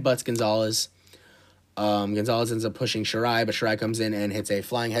Ripley headbutts Gonzalez. Gonzalez ends up pushing Shirai, but Shirai comes in and hits a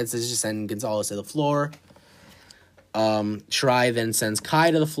flying head scissors, sending Gonzalez to the floor. Shirai then sends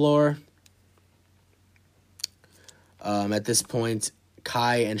Kai to the floor. At this point,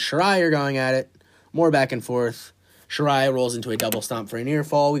 Kai and Shirai are going at it. More back and forth. Shirai rolls into a double stomp for a near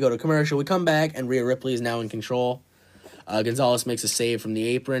fall. We go to commercial. We come back, and Rhea Ripley is now in control. Gonzalez makes a save from the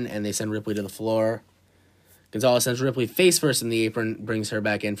apron, and they send Ripley to the floor. Gonzalez sends Ripley face first in the apron, brings her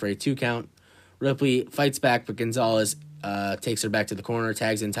back in for a 2 count. Ripley fights back, but Gonzalez takes her back to the corner,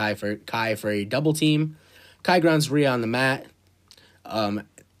 tags in Kai for a double team. Kai grounds Rhea on the mat.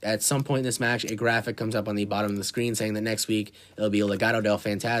 At some point in this match, a graphic comes up on the bottom of the screen saying that next week it'll be Legado del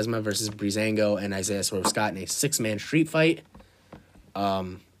Fantasma versus Breezango and Isaiah Swerve Scott in a 6-man street fight.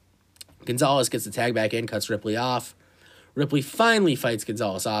 Gonzalez gets the tag back in, cuts Ripley off. Ripley finally fights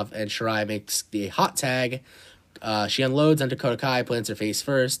Gonzalez off, and Shirai makes the hot tag. She unloads on Dakota Kai, plants her face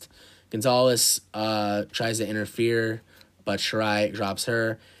first. Gonzalez tries to interfere, but Shirai drops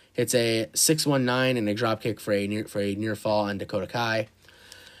her. Hits a 619 and a dropkick for a near fall on Dakota Kai.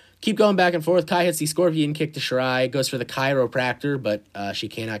 Keep going back and forth. Kai hits the scorpion kick to Shirai, goes for the chiropractor, but she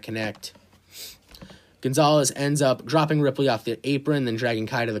cannot connect. Gonzalez ends up dropping Ripley off the apron, then dragging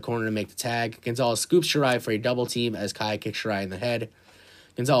Kai to the corner to make the tag. Gonzalez scoops Shirai for a double team as Kai kicks Shirai in the head.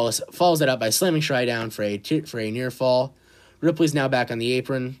 Gonzalez follows it up by slamming Shirai down for a near fall. Ripley's now back on the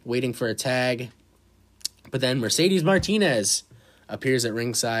apron, waiting for a tag. But then Mercedes Martinez appears at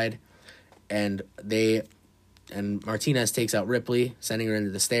ringside, and Martinez takes out Ripley, sending her into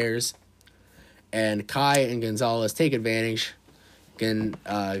the stairs. And Kai and Gonzalez take advantage, can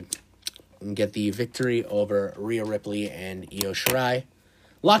get the victory over Rhea Ripley and Io Shirai. A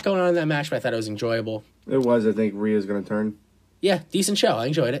lot going on in that match, but I thought it was enjoyable. It was. I think Rhea's going to turn. Yeah, decent show. I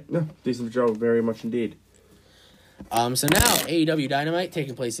enjoyed it. No, decent show, very much indeed. So now, AEW Dynamite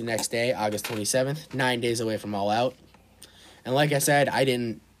taking place the next day, August 27th, 9 days away from All Out. And like I said, I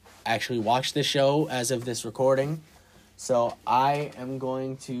didn't actually watch this show as of this recording, so I am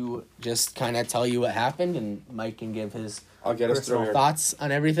going to just kind of tell you what happened, and Mike can give his personal thoughts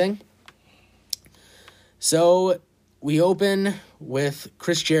on everything. So we open with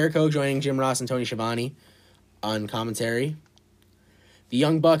Chris Jericho joining Jim Ross and Tony Schiavone on commentary. The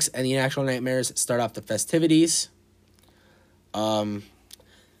Young Bucks and the Natural Nightmares start off the festivities. They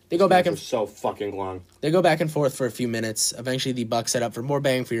go back and so fucking long. They go back and forth for a few minutes. Eventually, the Bucks set up for more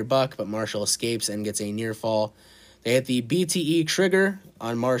bang for your buck, but Marshall escapes and gets a near fall. They hit the BTE trigger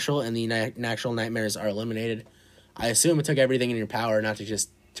on Marshall, and the Natural Nightmares are eliminated. I assume it took everything in your power not to just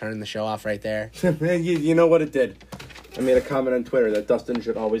turn the show off right there. You know what it did? I made a comment on Twitter that Dustin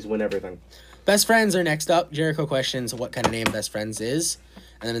should always win everything. Best Friends are next up. Jericho questions what kind of name Best Friends is,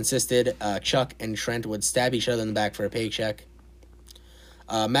 and then insisted Chuck and Trent would stab each other in the back for a paycheck.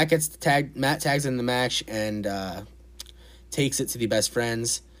 Matt tags in the match and takes it to the Best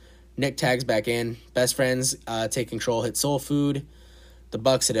Friends. Nick tags back in. Best Friends take control, hit Soul Food. The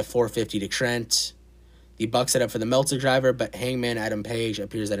Bucks hit a 450 to Trent. The Bucks set up for the Meltzer driver, but Hangman Adam Page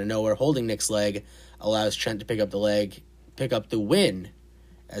appears out of nowhere, holding Nick's leg, allows Trent to pick up the win,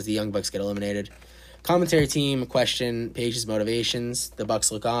 as the Young Bucks get eliminated. Commentary team question Page's motivations. The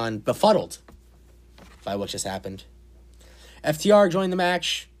Bucks look on, befuddled by what just happened. FTR join the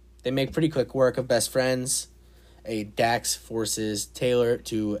match. They make pretty quick work of Best Friends. A Dax forces Taylor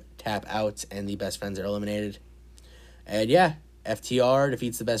to tap out, and the Best Friends are eliminated. And yeah, FTR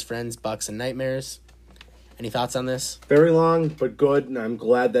defeats the Best Friends, Bucks, and Nightmares. Any thoughts on this? Very long, but good, and I'm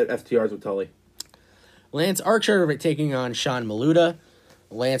glad that FTR's with Tully. Lance Archer taking on Sean Maluda.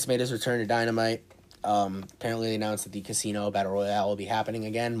 Lance made his return to Dynamite. Apparently they announced that the Casino Battle Royale will be happening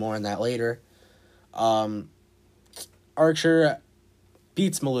again. More on that later. Archer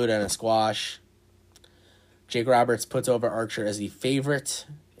beats Maluda in a squash. Jake Roberts puts over Archer as the favorite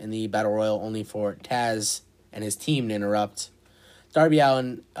in the Battle Royal, only for Taz and his team to interrupt. Darby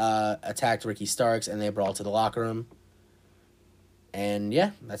Allin attacked Ricky Starks, and they brawl to the locker room. And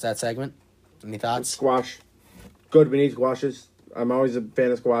yeah, that's that segment. Any thoughts? Squash. Good, we need squashes. I'm always a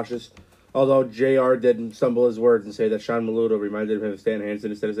fan of squashes. Although JR did stumble his words and say that Sean Maluda reminded him of Stan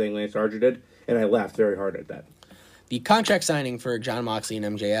Hansen instead of saying Lance Archer did, and I laughed very hard at that. The contract signing for Jon Moxley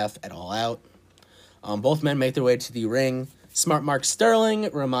and MJF at All Out. Both men make their way to the ring. Smart Mark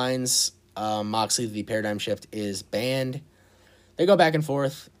Sterling reminds Moxley that the Paradigm Shift is banned. They go back and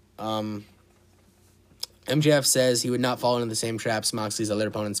forth. MJF says he would not fall into the same traps Moxley's other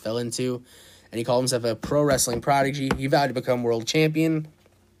opponents fell into, and he called himself a pro wrestling prodigy. He vowed to become world champion.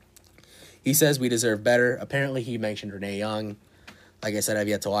 He says we deserve better. Apparently he mentioned Renee Young. Like I said, I've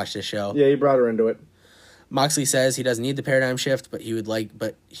yet to watch this show. Yeah, he brought her into it. Moxley says he doesn't need the Paradigm Shift, but he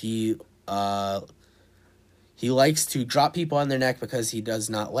likes to drop people on their neck because he does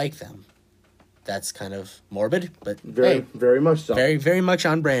not like them. That's kind of morbid, but very much so. Very, very much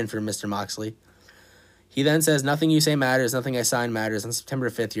on brand for Mr. Moxley. He then says, nothing you say matters, nothing I sign matters. On September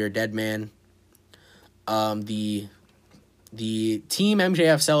 5th, you're a dead man. The team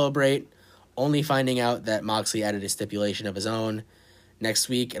MJF celebrate, only finding out that Moxley added a stipulation of his own. Next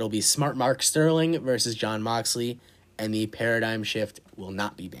week, it'll be Smart Mark Sterling versus Jon Moxley, and the Paradigm Shift will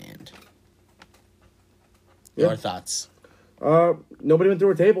not be banned. Your thoughts? Nobody went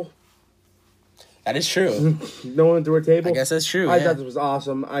through a table. That is true. No one went through a table. I guess that's true. I thought this was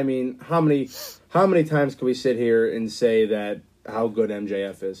awesome. I mean, how many times can we sit here and say that how good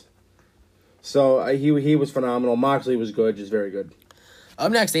MJF is? So he was phenomenal. Moxley was good, just very good.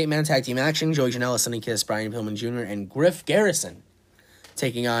 Up next, 8-man tag team action. Joey Janela, Sonny Kiss, Brian Pillman Jr., and Griff Garrison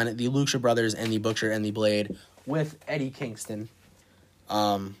taking on the Lucha Brothers and the Butcher and the Blade with Eddie Kingston.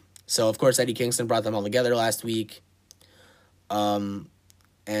 So, of course, Eddie Kingston brought them all together last week.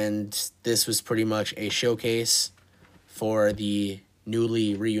 And this was pretty much a showcase for the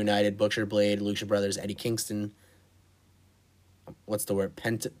newly reunited Butcher, Blade, Lucha Brothers, Eddie Kingston. What's the word?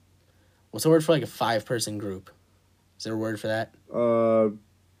 What's the word for like a 5-person group? Is there a word for that? For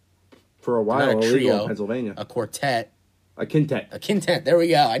a while, not a trio, illegal in Pennsylvania. A quartet. A quintet. A quintet. There we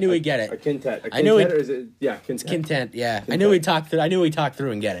go. I knew we'd get it. A quintet. I knew it. Or is it? Yeah, quintet. It's quintet. Yeah, Quintet. I knew we'd talk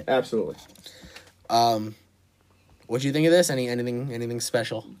through and get it. Absolutely. What do you think of this? Anything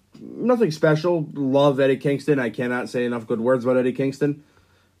special? Nothing special. Love Eddie Kingston. I cannot say enough good words about Eddie Kingston.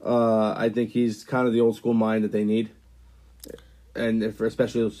 I think he's kind of the old school mind that they need. And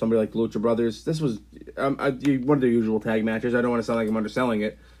especially somebody like the Lucha Brothers. This was one of their usual tag matches. I don't want to sound like I'm underselling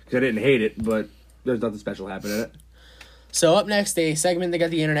it, because I didn't hate it, but there's nothing special happening in it. So up next, a segment that got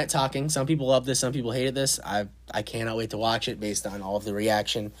the internet talking. Some people loved this, some people hated this. I cannot wait to watch it based on all of the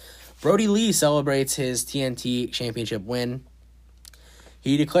reaction. Brody Lee celebrates his TNT Championship win.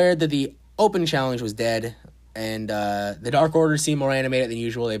 He declared that the Open Challenge was dead, and the Dark Order seemed more animated than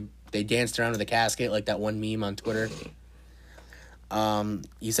usual. They danced around with the casket like that one meme on Twitter.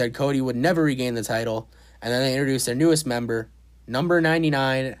 He said Cody would never regain the title, And then they introduced their newest member, number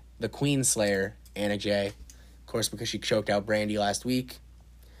 99, the Queen Slayer, Anna Jay. Of course, because she choked out Brandy last week.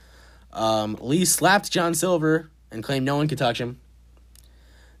 Lee slapped John Silver and claimed no one could touch him.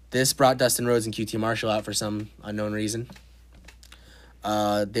 This brought Dustin Rhodes and QT Marshall out for some unknown reason.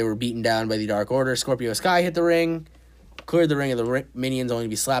 They were beaten down by the Dark Order. Scorpio Sky hit the ring, cleared the ring of the minions, only to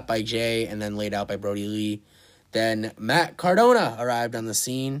be slapped by Jay and then laid out by Brody Lee. Then Matt Cardona arrived on the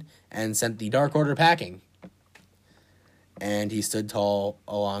scene and sent the Dark Order packing. And he stood tall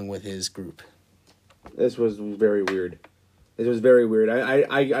along with his group. This was very weird. I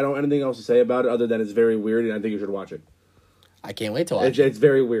don't have anything else to say about it other than it's very weird, and I think you should watch it. I can't wait to watch it. It's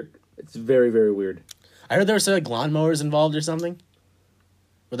very weird. It's very, very weird. I heard there were like lawnmowers involved or something.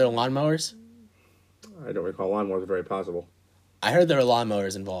 Were there lawnmowers? I don't recall lawnmowers, very possible. I heard there were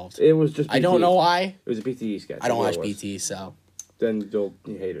lawnmowers involved. It was just BTE. I don't know why. It was a BTE sketch. I don't watch BT, so. Then you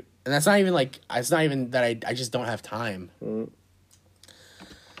hate it. And that's not even like, it's not even that I just don't have time. Mm.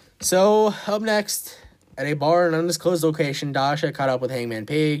 So, up next, at a bar in an undisclosed location, Dasha caught up with Hangman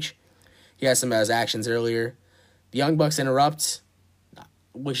Page. He asked him about his actions earlier. The Young Bucks interrupt,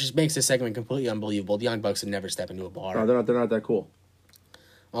 which just makes this segment completely unbelievable. The Young Bucks would never step into a bar. No, they're not that cool.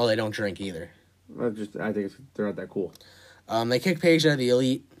 Well, they don't drink either. I think they're not that cool. They kick Page out of the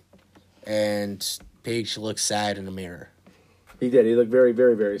Elite, and Page looks sad in the mirror. He did. He looked very,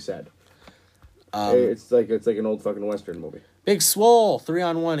 very, very sad. It's like an old fucking Western movie. Big Swole,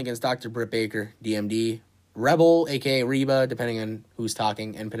 3-on-1 against Dr. Britt Baker, DMD. Rebel, a.k.a. Reba, depending on who's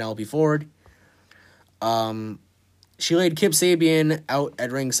talking, and Penelope Ford. She laid Kip Sabian out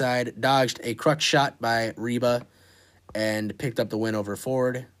at ringside, dodged a crutch shot by Reba, and picked up the win over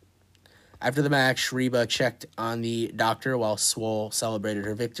Ford. After the match, Reba checked on the doctor while Swole celebrated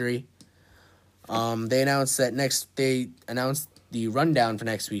her victory. They announced the rundown for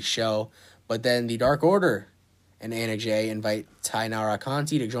next week's show, but then the Dark Order and Anna Jay invite Tainara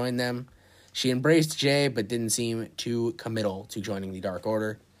Conti to join them. She embraced Jay, but didn't seem too committal to joining the Dark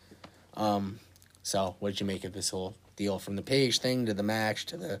Order. So, what did you make of this whole deal, from the Page thing to the match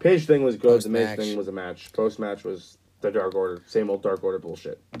to the Page thing was good. The main post-match? thing was a match. Post-match was the Dark Order. Same old Dark Order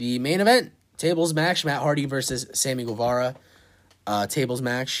bullshit. The main event, tables match, Matt Hardy versus Sammy Guevara. Tables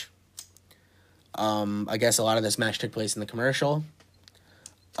match. I guess a lot of this match took place in the commercial.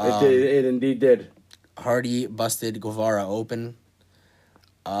 It indeed did. Hardy busted Guevara open.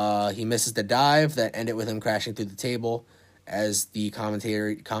 He misses the dive that ended with him crashing through the table, as the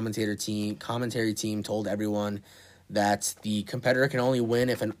commentary team told everyone that the competitor can only win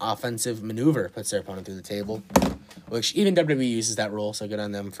if an offensive maneuver puts their opponent through the table, which even WWE uses that rule, so good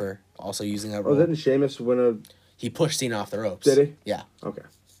on them for also using that rule. Oh, didn't Sheamus win a... He pushed Cena off the ropes. Did he? Yeah. Okay.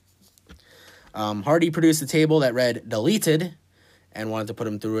 Hardy produced a table that read deleted and wanted to put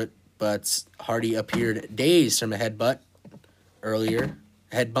him through it, but Hardy appeared dazed from a head bump,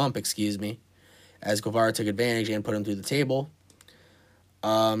 as Guevara took advantage and put him through the table.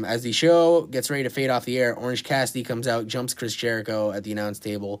 As the show gets ready to fade off the air, Orange Cassidy comes out, jumps Chris Jericho at the announce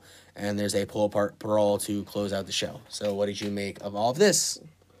table, and there's a pull-apart brawl to close out the show. So what did you make of all of this?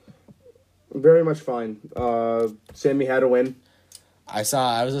 Very much fine. Sammy had a win. I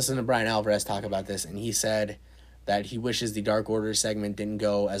was listening to Brian Alvarez talk about this, and he said that he wishes the Dark Order segment didn't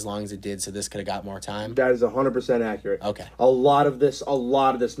go as long as it did, so this could have got more time. That is 100% accurate. Okay. A lot of this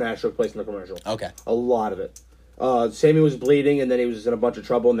match took place in the commercial. Okay. A lot of it. Sammy was bleeding, and then he was in a bunch of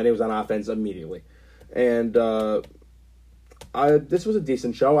trouble, and then he was on offense immediately. And this was a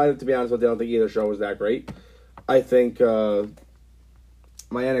decent show. To be honest with you, I don't think either show was that great. I think my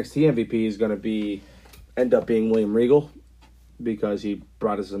NXT MVP is going to end up being William Regal, because he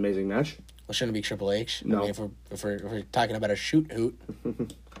brought us an amazing match. Well, shouldn't it be Triple H? No. I mean, if we're talking about a shoot hoot.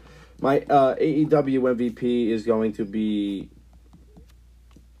 My AEW MVP is going to be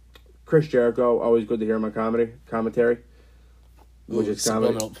Chris Jericho. Always good to hear my commentary. Which is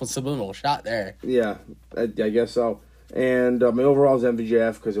subliminal shot there. Yeah, I guess so. And my overall is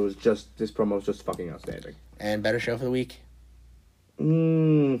MVJF, because this promo is just fucking outstanding. And better show for the week?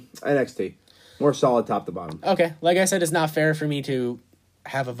 NXT. More solid top to bottom. Okay. Like I said, it's not fair for me to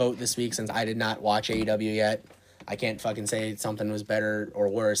have a vote this week since I did not watch AEW yet. I can't fucking say something was better or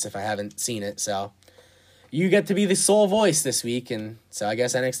worse if I haven't seen it, so you get to be the sole voice this week, and so I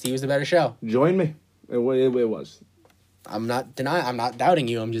guess NXT was the better show. Join me. It was. I'm not doubting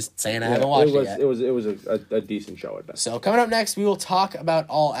you. I'm just saying I haven't watched it yet. It was a decent show at best. So coming up next, we will talk about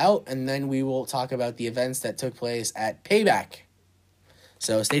All Out, and then we will talk about the events that took place at Payback.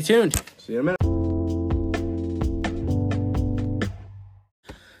 So stay tuned. See you in a minute.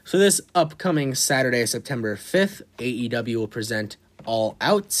 So this upcoming Saturday, September 5th, AEW will present All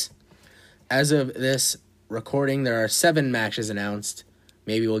Out. As of this recording, there are 7 matches announced.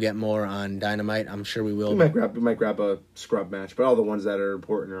 Maybe we'll get more on Dynamite. I'm sure we will. We might grab a scrub match, but all the ones that are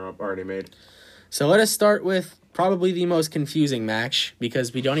important are already made. So let us start with probably the most confusing match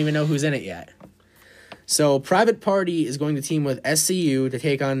because we don't even know who's in it yet. So Private Party is going to team with SCU to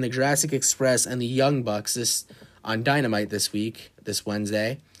take on the Jurassic Express and the Young Bucks on Dynamite this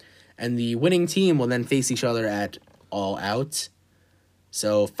Wednesday. And the winning team will then face each other at All Out.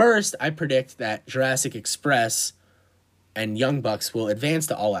 So first, I predict that Jurassic Express and Young Bucks will advance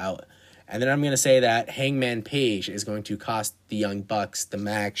to All Out. And then I'm going to say that Hangman Page is going to cost the Young Bucks the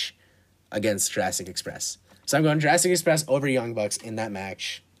match against Jurassic Express. So I'm going Jurassic Express over Young Bucks in that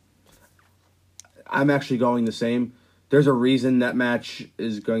match. I'm actually going the same. There's a reason that match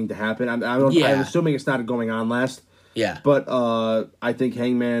is going to happen. I'm assuming it's not going on last. Yeah. But I think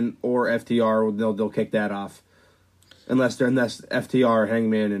Hangman or FTR, they'll kick that off. Unless FTR,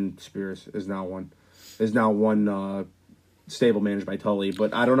 Hangman, and Spears is now one stable managed by Tully,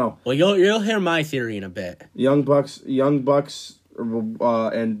 but I don't know. Well, you'll hear my theory in a bit. Young Bucks,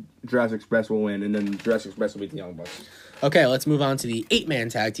 and Jurassic Express will win, and then Jurassic Express will beat the Young Bucks. Okay, let's move on to the 8-man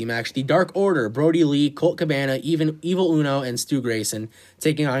tag team match. The Dark Order, Brody Lee, Colt Cabana, Evil Uno, and Stu Grayson,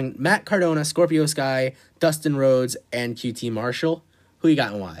 taking on Matt Cardona, Scorpio Sky, Dustin Rhodes, and QT Marshall. Who you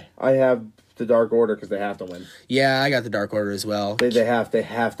got and why? I have the Dark Order because they have to win. Yeah, I got the Dark Order as well. They have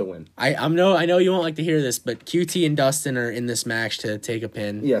to win. I know you won't like to hear this, but QT and Dustin are in this match to take a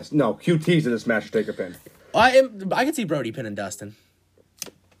pin. Yes, no, QT's in this match to take a pin. I can see Brody pinning Dustin.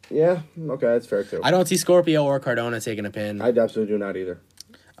 Yeah, okay, that's fair too. I don't see Scorpio or Cardona taking a pin. I absolutely do not either.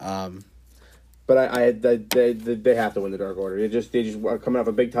 But they have to win the Dark Order. They just coming off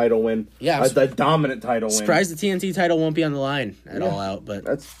a big title win. Yeah, a dominant title win. Surprised the TNT title won't be on the line at All Out, but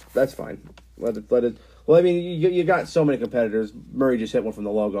that's fine. Let it. Well, I mean, you got so many competitors. Murray just hit one from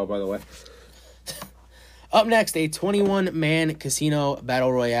the logo, by the way. Up next, a 21-man casino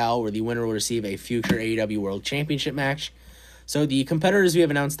battle royale where the winner will receive a future AEW World Championship match. So the competitors we have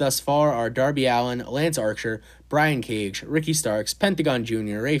announced thus far are Darby Allin, Lance Archer, Brian Cage, Ricky Starks, Pentagon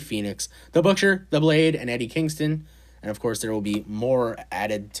Jr., Ray Phoenix, The Butcher, The Blade, and Eddie Kingston. And of course, there will be more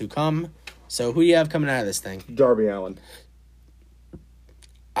added to come. So who do you have coming out of this thing? Darby Allin.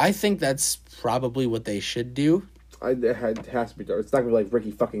 I think that's probably what they should do. It has to be Darby. It's not going to be like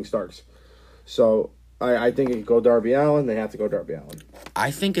Ricky fucking Starks. So I think it could go Darby Allin. They have to go Darby Allin.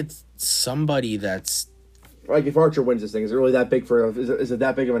 I think it's somebody that's... Like, if Archer wins this thing, is it really that big is it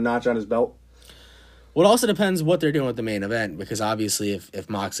that big of a notch on his belt? Well, it also depends what they're doing with the main event, because obviously if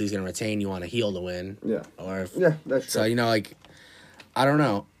Moxley's going to retain, you want a heel to win. Yeah. Yeah, that's true. So, I don't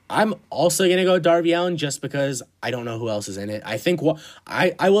know. I'm also going to go Darby Allin just because I don't know who else is in it. I think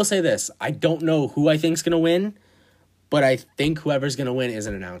I will say this. I don't know who I think's going to win, but I think whoever's going to win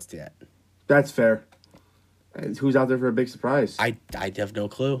isn't announced yet. That's fair. And who's out there for a big surprise? I have no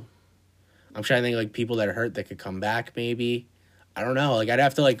clue. I'm trying to think, people that are hurt that could come back, maybe. I don't know. I'd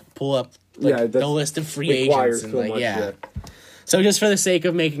have to, pull up the list of free agents. And, yeah. So just for the sake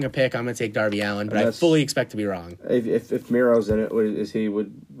of making a pick, I'm going to take Darby Allin, but I fully expect to be wrong. If Miro's in it,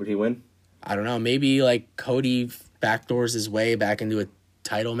 would he win? I don't know. Maybe, Cody backdoors his way back into a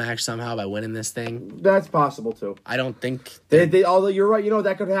title match somehow by winning this thing. That's possible, too. I don't think... Although you're right,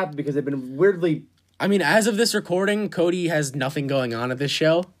 that could happen because they've been weirdly... I mean, as of this recording, Cody has nothing going on at this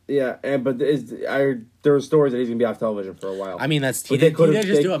show. Yeah, but there were stories that he's going to be off television for a while. I mean, he did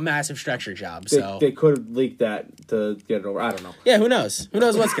just do a massive structure job, so... They could have leaked that to get it over. I don't know. Yeah, who knows? Who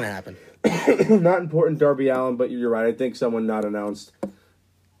knows what's going to happen? Not important, Darby Allin, but you're right. I think someone not announced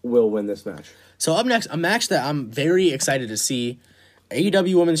will win this match. So up next, a match that I'm very excited to see.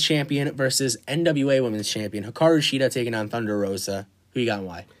 AEW Women's Champion versus NWA Women's Champion. Hikaru Shida taking on Thunder Rosa. Who you got and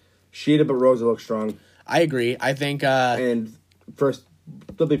why? Shida, but Rosa looks strong. I agree. I think... and first,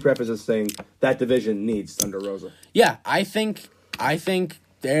 let me preface this saying that division needs Thunder Rosa. Yeah, I think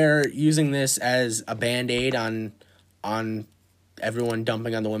they're using this as a Band-Aid on everyone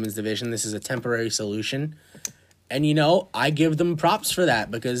dumping on the women's division. This is a temporary solution. And, I give them props for that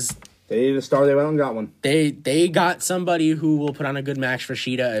because... They needed a star. They went and got one. They got somebody who will put on a good match for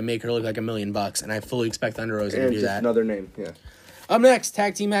Shida and make her look like $1 million, and I fully expect Thunder Rosa to do just that. Another name, yeah. Up next,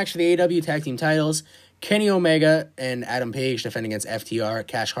 tag team match for the AEW tag team titles. Kenny Omega and Adam Page defend against FTR,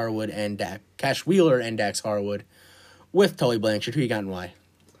 Cash Wheeler and Dax Harwood with Tully Blanchard. Who you got and why?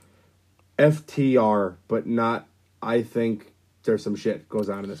 FTR, but not. I think there's some shit goes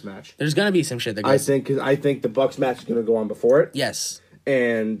on in this match. There's gonna be some shit that goes. I think the Bucks match is gonna go on before it. Yes,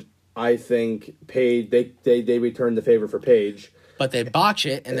 and I think Page they return the favor for Page, but they botch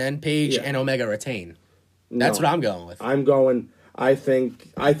it, and then Page and Omega retain. That's what I'm going with. I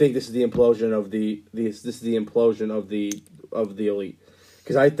think this is the implosion of the elite.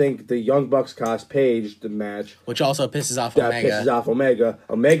 Because I think the Young Bucks cost Page the match. Which also pisses off That Omega. pisses off Omega.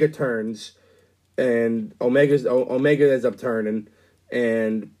 Omega turns, and Omega ends up turning,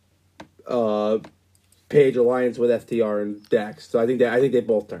 and Page alliance with FTR and Dax. So I think they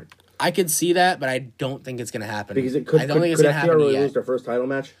both turn. I could see that, but I don't think it's going to happen. Because I don't think it's could going to FTR happen really yet. lose their first title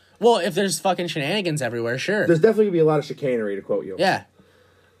match? Well, if there's fucking shenanigans everywhere, sure. There's definitely going to be a lot of chicanery, to quote you. Yeah.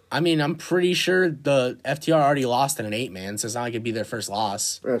 I mean, I'm pretty sure the FTR already lost in an 8-man, so it's not like it'd be their first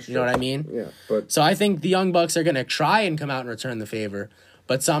loss. That's You know true. what I mean? Yeah, but So I think the Young Bucks are going to try and come out and return the favor,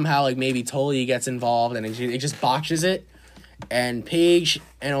 but somehow, like, maybe Tully gets involved and it just botches it, and Page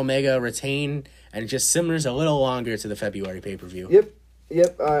and Omega retain, and it just simmers a little longer to the February pay-per-view.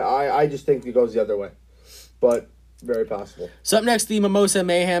 Yep. I just think it goes the other way, but very possible. So up next, the Mimosa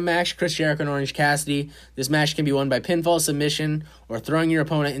Mayhem match, Chris Jericho and Orange Cassidy. This match can be won by pinfall, submission, or throwing your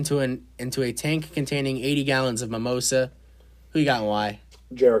opponent into a tank containing 80 gallons of mimosa. Who you got and why?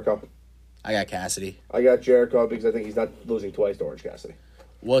 Jericho. I got Cassidy. I got Jericho because I think he's not losing twice to Orange Cassidy.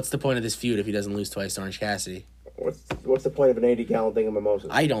 What's the point of this feud if he doesn't lose twice to Orange Cassidy? What's the point of an 80-gallon thing of mimosas?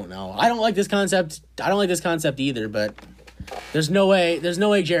 I don't know. I don't like this concept. I don't like this concept either, but there's no way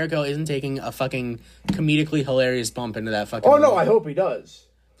Jericho isn't taking a fucking comedically hilarious bump into that fucking Oh no, moment. I hope he does.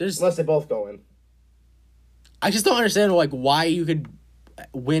 There's Unless they both go in. I just don't understand like why you could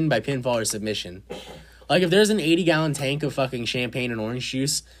win by pinfall or submission. Like if there's an 80-gallon tank of fucking champagne and orange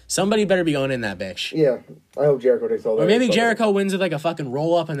juice, somebody better be going in that bitch. Yeah, I hope Jericho takes all that. Or maybe Jericho wins with like a fucking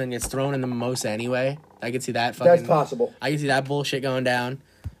roll up and then gets thrown in the mimosa anyway. I could see that fucking That's possible. I can see that bullshit going down.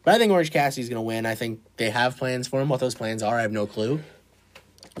 But I think Orange Cassidy's going to win. I think they have plans for him. What those plans are, I have no clue.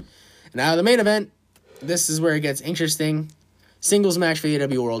 Now, the main event, this is where it gets interesting. Singles match for the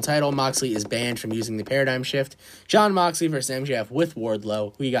AEW World title. Moxley is banned from using the paradigm shift. John Moxley versus MJF with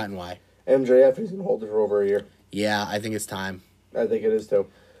Wardlow. Who you got and why? MJF is gonna hold it for over a year. Yeah, I think it's time. I think it is too.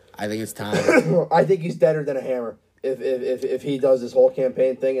 I think it's time. I think he's deader than a hammer if he does this whole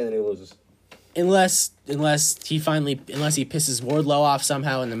campaign thing and then he loses. Unless he pisses Wardlow off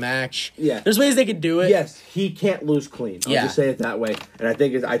somehow in the match. Yeah. There's ways they could do it. Yes, he can't lose clean. I'll Yeah. just say it that way. And I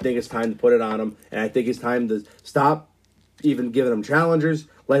think it's time to put it on him. And I think it's time to stop even giving him challengers.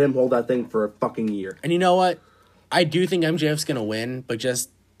 Let him hold that thing for a fucking year. And you know what? I do think MJF's going to win, but just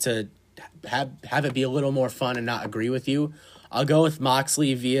to have it be a little more fun and not agree with you, I'll go with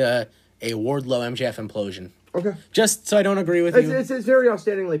Moxley via a Wardlow MJF implosion. Okay. Just so I don't agree with you. It's very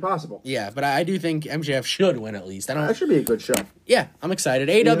outstandingly possible. Yeah, but I do think MJF should win at least. That should be a good show. Yeah, I'm excited.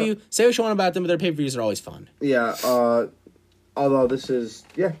 AEW, say what you want about them, but their pay-per-views are always fun. Yeah, although this is...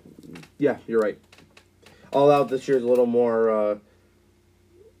 Yeah, you're right. All Out this year is a little more...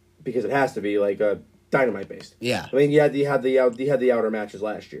 because it has to be, like, Dynamite-based. Yeah. I mean, you had the outer matches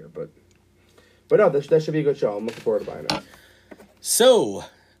last year, but no, that should be a good show. I'm looking forward to buying it. So,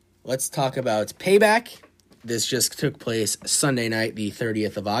 let's talk about Payback. This just took place Sunday night, the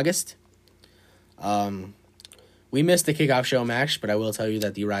 30th of August. We missed the kickoff show match, but I will tell you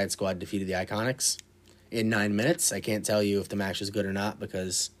that the Riot Squad defeated the Iconics in 9 minutes. I can't tell you if the match was good or not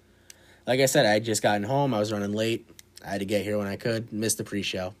because, like I said, I had just gotten home. I was running late. I had to get here when I could. Missed the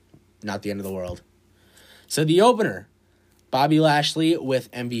pre-show. Not the end of the world. So the opener, Bobby Lashley with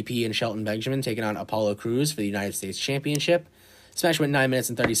MVP and Shelton Benjamin taking on Apollo Crews for the United States Championship. This match went 9 minutes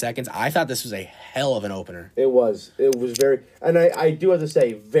and 30 seconds. I thought this was a hell of an opener. It was very... And I do have to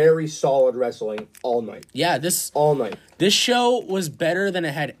say, very solid wrestling all night. Yeah, All night. this show was better than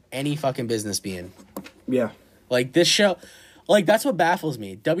it had any fucking business being. Yeah. Like, this show... Like, that's what baffles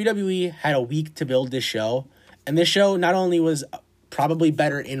me. WWE had a week to build this show, and this show not only was probably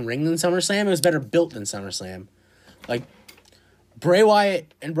better in ring than SummerSlam, it was better built than SummerSlam. Like, Bray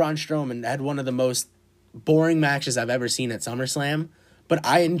Wyatt and Braun Strowman had one of the most boring matches I've ever seen at SummerSlam, but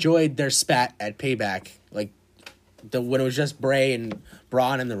I enjoyed their spat at Payback. Like, when it was just Bray and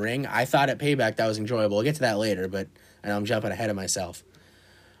Braun in the ring, I thought at Payback that was enjoyable. We'll get to that later, but I know I'm jumping ahead of myself.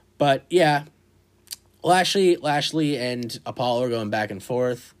 But, yeah, Lashley and Apollo are going back and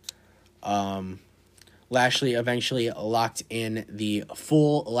forth. Lashley eventually locked in the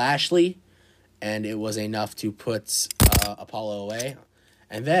full Lashley, and it was enough to put Apollo away.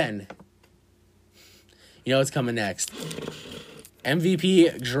 And then, you know what's coming next.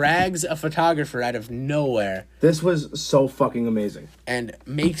 MVP drags a photographer out of nowhere This was so fucking amazing. and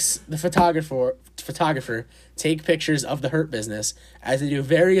makes the photographer take pictures of the Hurt Business as they do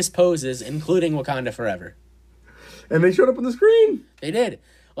various poses, including Wakanda Forever. And they showed up on the screen. They did.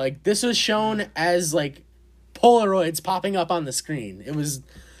 Like, this was shown as, like, Polaroids popping up on the screen. It was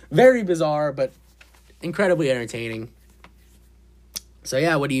very bizarre, but incredibly entertaining. So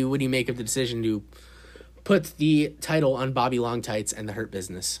yeah, what do you make of the decision to put the title on Bobby Longtights and the Hurt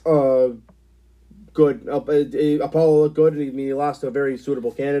Business? Good. Apollo looked good, and he lost to a very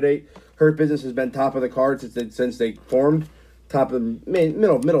suitable candidate. Hurt Business has been top of the card since they formed, top of the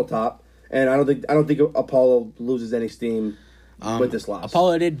middle top, and I don't think Apollo loses any steam with this loss.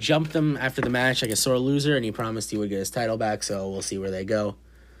 Apollo did jump them after the match like a sore loser, and he promised he would get his title back. So we'll see where they go.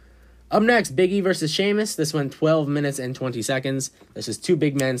 Up next, Big E versus Sheamus. This went 12 minutes and 20 seconds. This is two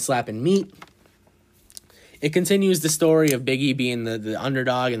big men slapping meat. It continues the story of Big E being the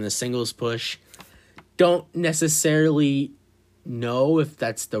underdog in the singles push. Don't necessarily know if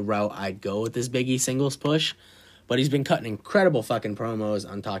that's the route I'd go with this Big E singles push, but he's been cutting incredible fucking promos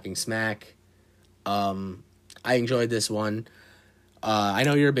on Talking Smack. I enjoyed this one. I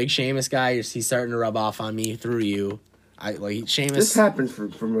know you're a big Sheamus guy. He's starting to rub off on me through you. Sheamus. This happens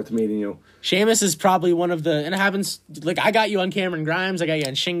from with me and you. Sheamus is probably one of the, and it happens. Like I got you on Cameron Grimes. I got you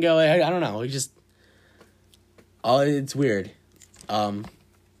on Shingo. I don't know. It's weird.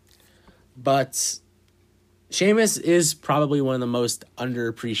 But Sheamus is probably one of the most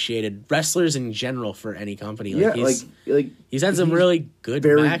underappreciated wrestlers in general for any company. He's had some really good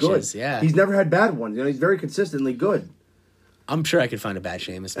matches. Good. Yeah, he's never had bad ones. He's very consistently good. I'm sure I could find a bad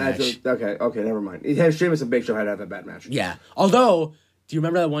Sheamus match. Okay, never mind. Sheamus and Big Show had to have a bad match. Yeah. Although, do you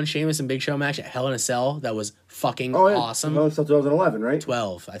remember that one Sheamus and Big Show match at Hell in a Cell that was fucking awesome? Hell in a Cell 2011, right?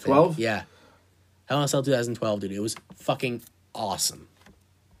 12, I think. 12? Yeah. Hell in a Cell 2012, dude. It was fucking awesome.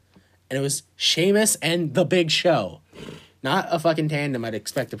 And it was Sheamus and the Big Show. Not a fucking tandem I'd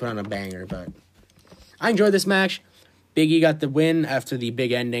expect to put on a banger, but I enjoyed this match. Big E got the win after the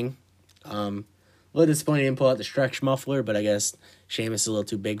big ending. A little disappointed he didn't pull out the stretch muffler, but I guess Sheamus is a little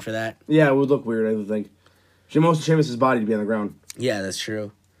too big for that. Yeah, it would look weird, I think. Most of Sheamus' body to be on the ground. Yeah, that's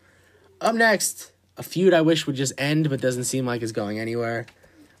true. Up next, a feud I wish would just end, but doesn't seem like it's going anywhere.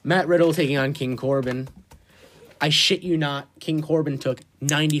 Matt Riddle taking on King Corbin. I shit you not, King Corbin took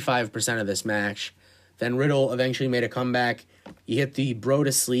 95% of this match. Then Riddle eventually made a comeback. He hit the bro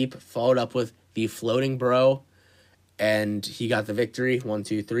to sleep, followed up with the floating bro, and he got the victory. 1,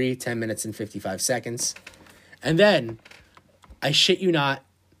 2, 3, 10 minutes and 55 seconds. And then, I shit you not,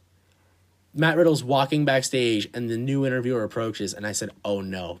 Matt Riddle's walking backstage, and the new interviewer approaches, and I said, oh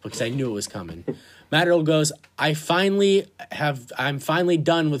no, because I knew it was coming. Matt Riddle goes, I'm finally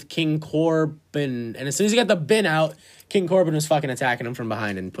done with King Corbin. And as soon as he got the bin out, King Corbin was fucking attacking him from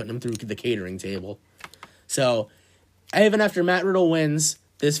behind and putting him through the catering table. So, even after Matt Riddle wins,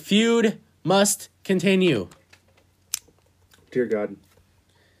 this feud must continue. Dear God.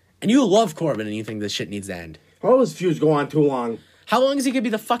 And you love Corbin and you think this shit needs to end. All his feuds go on too long. How long is he going to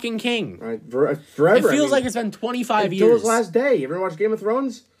be the fucking king? Forever. It feels like it's been 25 years. Until his last day. You ever watch Game of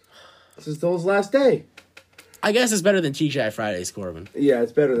Thrones? This is till his last day. I guess it's better than TGI Fridays Corbin. Yeah,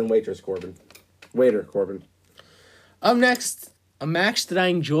 it's better than Waitress Corbin. Waiter Corbin. Up next, a match that I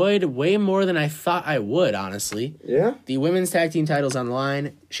enjoyed way more than I thought I would, honestly. Yeah? The women's tag team titles on the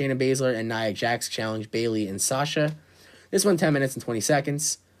line. Shayna Baszler and Nia Jax challenge Bayley and Sasha. This one, 10 minutes and 20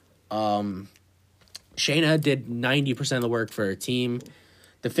 seconds. Shayna did 90% of the work for her team.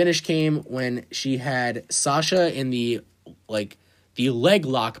 The finish came when she had Sasha in the leg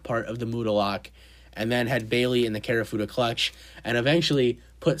lock part of the Muda lock, and then had Bayley in the Karafuda clutch, and eventually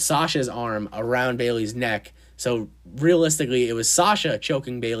put Sasha's arm around Bayley's neck. So realistically, it was Sasha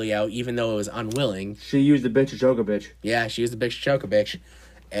choking Bayley out, even though it was unwilling. She used the bitch to choke a bitch. Yeah, she used the bitch to choke a bitch.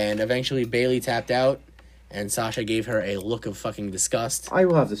 And eventually Bayley tapped out, and Sasha gave her a look of fucking disgust. I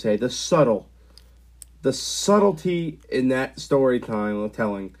will have to say, the subtlety in that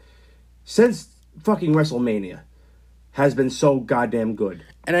storytelling since fucking WrestleMania has been so goddamn good.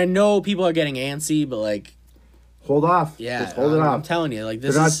 And I know people are getting antsy, but hold off. Yeah, just hold it off. I'm telling you,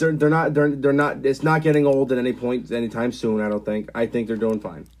 this they're not. It's not getting old at any point, anytime soon. I don't think. I think they're doing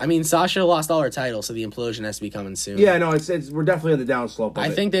fine. I mean, Sasha lost all her titles, so the implosion has to be coming soon. Yeah, no, it's we're definitely on the down slope. I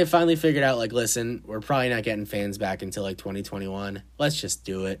think they finally figured out. Listen, we're probably not getting fans back until 2021. Let's just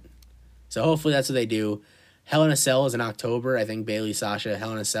do it. So hopefully that's what they do. Hell in a Cell is in October. I think Bayley, Sasha,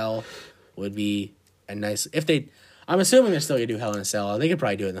 Hell in a Cell would be a nice if they. I'm assuming they're still gonna do Hell in a Cell. They could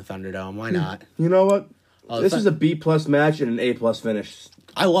probably do it in the Thunderdome. Why not? You know what? This is a B+ match and an A+ finish.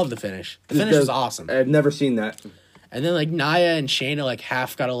 I love the finish. The finish was awesome. I've never seen that. And then Nia and Shayna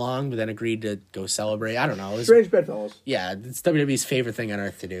half got along, but then agreed to go celebrate. I don't know. Strange bedfellows. Yeah, it's WWE's favorite thing on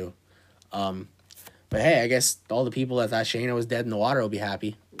earth to do. But hey, I guess all the people that thought Shayna was dead in the water will be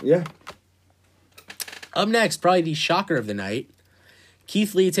happy. Yeah. Up next, probably the shocker of the night,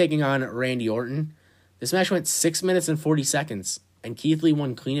 Keith Lee taking on Randy Orton. This match went 6 minutes and 40 seconds, and Keith Lee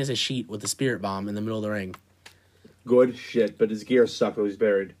won clean as a sheet with the Spirit Bomb in the middle of the ring. good shit, but his gear sucked when he was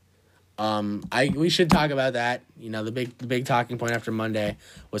buried. We should talk about that. You know, the big talking point after Monday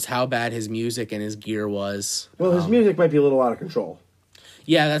was how bad his music and his gear was. Well, his music might be a little out of control.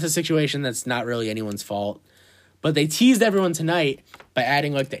 Yeah, that's a situation that's not really anyone's fault. But they teased everyone tonight by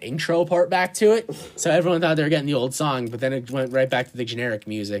adding, like, the intro part back to it. So everyone thought they were getting the old song, but then it went right back to the generic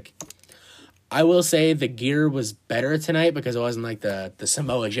music. I will say the gear was better tonight because it wasn't, like, the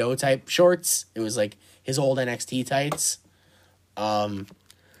Samoa Joe type shorts. It was, like, his old NXT tights.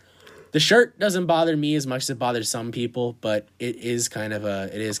 The shirt doesn't bother me as much as it bothers some people, but it is kind of a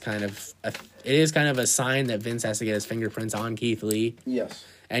sign that Vince has to get his fingerprints on Keith Lee. Yes.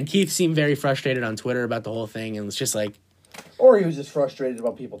 And Keith seemed very frustrated on Twitter about the whole thing, and it's just like... Or he was just frustrated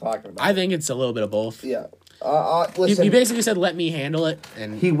about people talking about it. I think it's a little bit of both. Yeah. Listen, He basically said, let me handle it,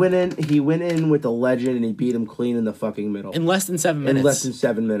 and... He went in with the legend, and he beat him clean in the fucking middle. In less than 7 minutes. In less than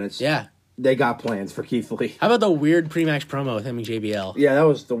 7 minutes. Yeah. They got plans for Keith Lee. How about the weird pre-match promo with him and JBL? Yeah, that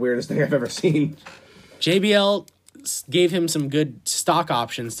was the weirdest thing I've ever seen. JBL gave him some good stock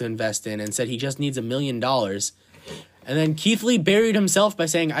options to invest in and said he just needs $1 million. And then Keith Lee buried himself by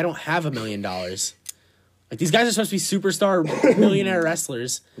saying, I don't have $1 million. Like, these guys are supposed to be superstar millionaire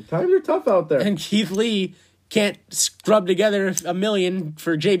wrestlers. Times are tough out there. And Keith Lee can't scrub together $1 million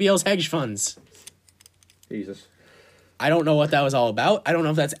for JBL's hedge funds. Jesus. I don't know what that was all about. I don't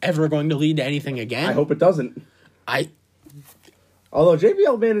know if that's ever going to lead to anything again. I hope it doesn't. Although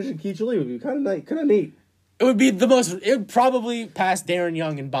JBL managing Keith Lee would be kind of neat. It would probably pass Darren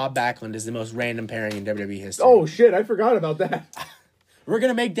Young and Bob Backlund as the most random pairing in WWE history. Oh, shit, I forgot about that. We're going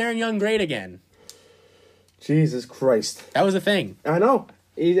to make Darren Young great again. Jesus Christ. That was a thing. I know.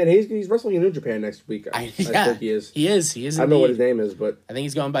 He's wrestling in New Japan next week. I think he is. He is. I don't know what his name is, but... I think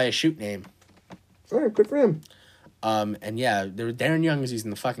he's going by a shoot name. All right, good for him. And yeah, Darren Young was using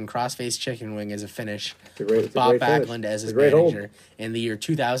the fucking crossface chicken wing as a finish. It's Bob a great Backlund finish. as his Great manager hold. in the year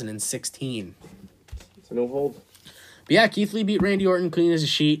 2016. It's a no hold. But yeah, Keith Lee beat Randy Orton clean as a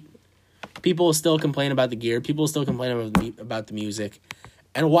sheet. People still complain about the gear. People still complain about the music.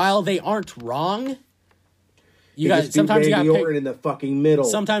 And while they aren't wrong, sometimes you got to Orton in the fucking middle.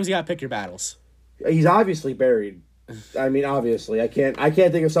 Sometimes you got to pick your battles. He's obviously buried. I mean, obviously, I can't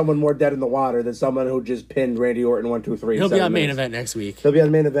think of someone more dead in the water than someone who just pinned Randy Orton 1, 2, 3. He'll be on main event next week. He'll be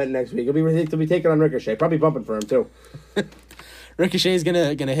on main event next week. He'll be taking on Ricochet. Probably bumping for him too. Ricochet's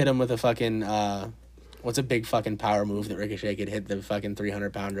gonna hit him with a fucking what's a big fucking power move that Ricochet could hit the fucking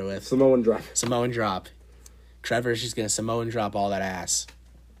 300-pounder with? Samoan drop. Trevor's just gonna Samoan drop all that ass.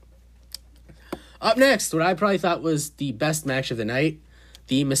 Up next, what I probably thought was the best match of the night,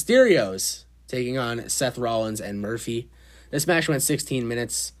 the Mysterios taking on Seth Rollins and Murphy. This match went 16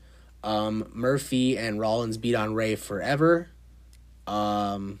 minutes. Murphy and Rollins beat on Ray forever.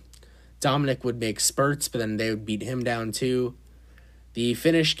 Dominic would make spurts, but then they would beat him down too. The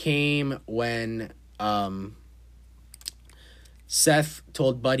finish came when Seth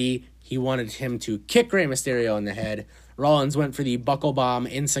told Buddy he wanted him to kick Rey Mysterio in the head. Rollins went for the buckle bomb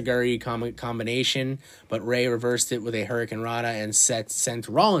Enziguri combination, but Ray reversed it with a Hurricane Rana and sent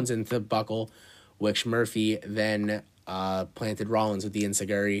Rollins into the buckle, which Murphy then planted Rollins with the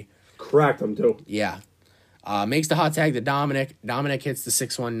Enziguri. Cracked him too. Yeah. Makes the hot tag to Dominic. Dominic hits the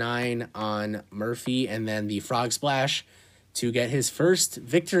 619 on Murphy and then the frog splash to get his first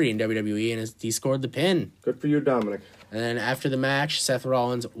victory in WWE, and he scored the pin. Good for you, Dominic. And then after the match, Seth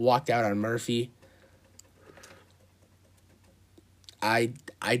Rollins walked out on Murphy.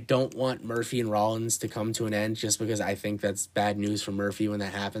 I don't want Murphy and Rollins to come to an end just because I think that's bad news for Murphy when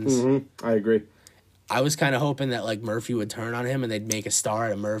that happens. Mm-hmm. I agree. I was kind of hoping that like Murphy would turn on him and they'd make a star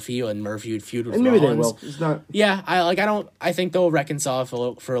out of Murphy and Murphy would feud with and maybe Rollins. they will. It's not. Yeah, I think they'll reconcile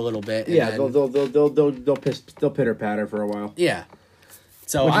for a little bit. And yeah, then, they'll pitter patter for a while. Yeah.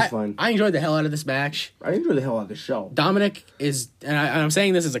 So Which is fine. I enjoyed the hell out of this match. I enjoyed the hell out of the show. Dominic is, and I'm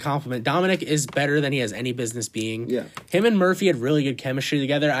saying this as a compliment, Dominic is better than he has any business being. Yeah. Him and Murphy had really good chemistry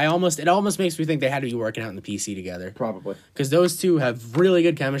together. It almost makes me think they had to be working out in the PC together. Probably. Because those two have really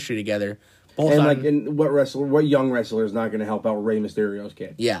good chemistry together. Both and what young wrestler is not going to help out Rey Mysterio's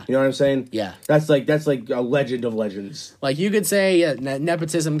kid? Yeah. You know what I'm saying? Yeah. That's like a legend of legends. Like you could say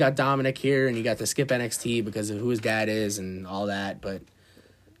nepotism got Dominic here and you got to skip NXT because of who his dad is and all that, but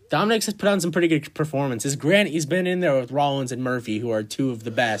Dominic's put on some pretty good performances. Granted, he's been in there with Rollins and Murphy, who are two of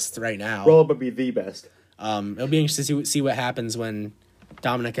the best right now. Roll up and be the best. It'll be interesting to see what happens when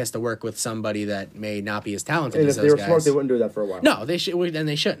Dominic has to work with somebody that may not be as talented And as if those they were guys. smart, they wouldn't do that for a while. No, they should, and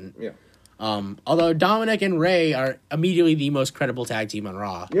they shouldn't. Yeah. Although Dominic and Ray are immediately the most credible tag team on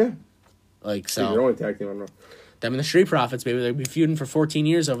Raw. Yeah. Like So so, you're only tag team on Raw. them and the Street Profits, baby, they'll be feuding for 14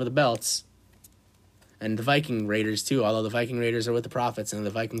 years over the belts. And the Viking Raiders, too, although the Viking Raiders are with the Profits and the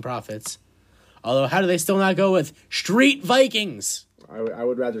Viking Profits. Although, how do they still not go with Street Vikings? I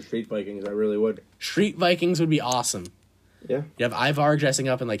would rather Street Vikings. I really would. Street Vikings would be awesome. Yeah. You have Ivar dressing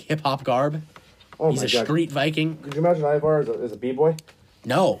up in, like, hip-hop garb. Oh, He's my a God. street Viking. Could you imagine Ivar as a B-boy?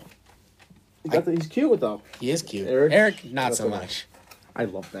 No. He's cute, though. He is cute. Eric? Eric not That's so okay. much. I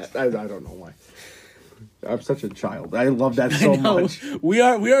love that. I don't know why. I'm such a child. I love that so No, much. we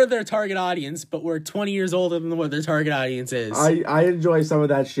are their target audience, but we're 20 years older than what their target audience is. I enjoy some of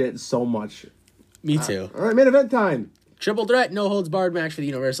that shit so much. Me too. All right, main event time. Triple threat, no holds barred match for the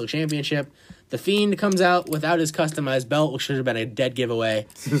Universal Championship. The Fiend comes out without his customized belt, which should have been a dead giveaway.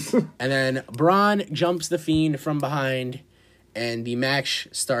 And then Braun jumps the Fiend from behind, and the match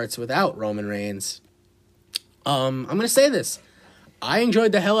starts without Roman Reigns. I'm gonna say this. I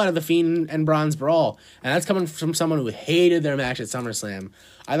enjoyed the hell out of the Fiend and Braun's brawl, and that's coming from someone who hated their match at SummerSlam.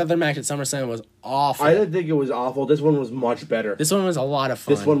 I thought their match at SummerSlam was awful. I didn't think it was awful. This one was much better. This one was a lot of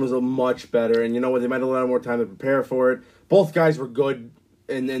fun. This one was a much better, and you know what? They might have a lot more time to prepare for it. Both guys were good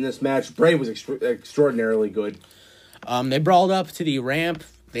in this match. Bray was extraordinarily good. They brawled up to the ramp.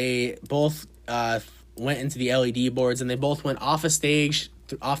 They both went into the LED boards, and they both went off the stage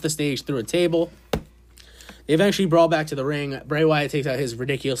through a table. They eventually brawl back to the ring. Bray Wyatt takes out his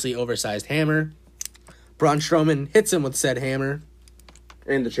ridiculously oversized hammer. Braun Strowman hits him with said hammer.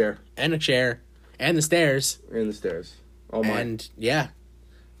 And the chair. And a chair. And the stairs. And the stairs. Oh my. And, yeah.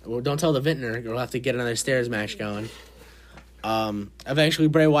 Well, don't tell the Vintner. You'll have to get another stairs match going. Eventually,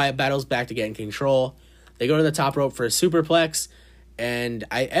 Bray Wyatt battles back to get in control. They go to the top rope for a superplex. And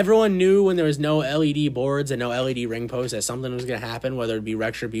everyone knew when there was no LED boards and no LED ring posts that something was going to happen, whether it be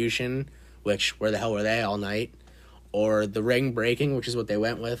Retribution, which, where the hell were they all night, or the ring breaking, which is what they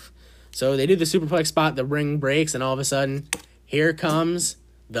went with. So they do the superplex spot, the ring breaks, and all of a sudden, here comes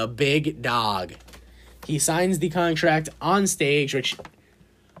the big dog. He signs the contract on stage, which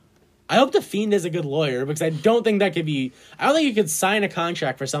I hope the Fiend is a good lawyer, because I don't think you could sign a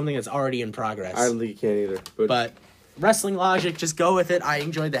contract for something that's already in progress. I don't think you can either. But wrestling logic, just go with it. I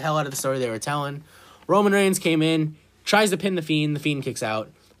enjoyed the hell out of the story they were telling. Roman Reigns came in, tries to pin the Fiend kicks out.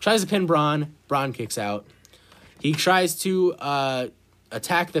 Tries to pin Braun kicks out. He tries to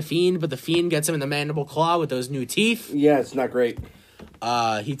attack the Fiend, but the Fiend gets him in the mandible claw with those new teeth. Yeah, it's not great.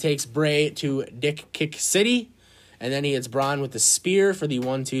 He takes Bray to Dick Kick City, and then he hits Braun with the spear for the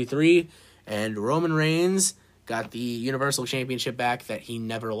 1-2-3, and Roman Reigns got the Universal Championship back that he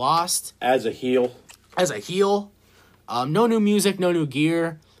never lost. As a heel. No new music, no new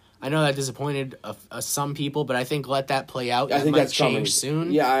gear. I know that disappointed some people, but I think let that play out. I think that's change coming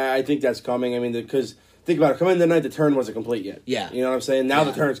soon. Yeah, I think that's coming. I mean, because think about it. Coming in the night, the turn wasn't complete yet. Yeah. You know what I'm saying? Now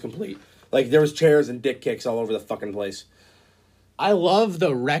the turn's complete. Like, there was chairs and dick kicks all over the fucking place. I love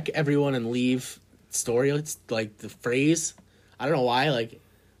the wreck everyone and leave story. It's like the phrase. I don't know why. Like,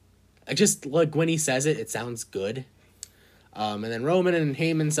 I just like when he says it, it sounds good. And then Roman and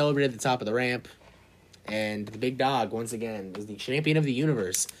Heyman celebrate at the top of the ramp. And the big dog, once again, is the champion of the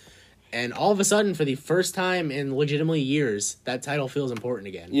universe. And all of a sudden, for the first time in legitimately years, that title feels important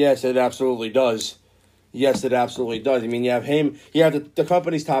again. Yes, it absolutely does. Yes, it absolutely does. I mean, you have Heyman, you have the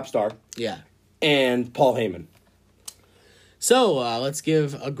company's top star. Yeah. And Paul Heyman. So, let's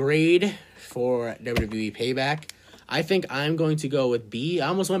give a grade for WWE Payback. I think I'm going to go with B. I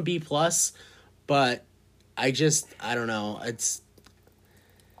almost went B+, but I don't know.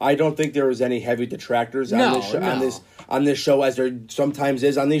 I don't think there was any heavy detractors No, on this show, no. on this show, as there sometimes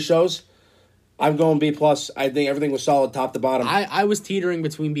is on these shows. I'm going B+. I think everything was solid top to bottom. I was teetering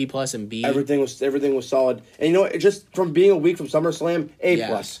between B+ and B. Everything was solid. And you know what? Just from being a week from SummerSlam, A+.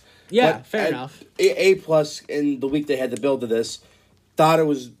 Yeah. Yeah, But fair enough. A+ in the week they had to build to this. There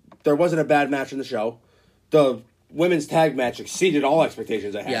wasn't a bad match in the show. The women's tag match exceeded all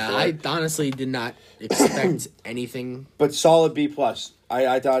expectations I had. Yeah, for I it. honestly did not expect anything. But solid B+.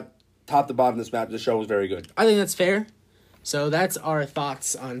 I thought top to bottom this match, the show was very good. I think that's fair. So that's our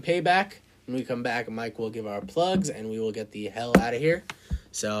thoughts on Payback. When we come back, Mike will give our plugs, and we will get the hell out of here.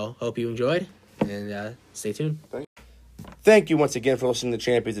 So hope you enjoyed, and stay tuned. Thank you once again for listening to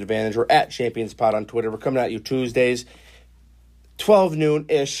Champions Advantage. We're at Champions Pod on Twitter. We're coming at you Tuesdays, 12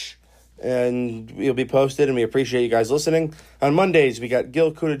 noon-ish, and it'll be posted, and we appreciate you guys listening. On Mondays, we got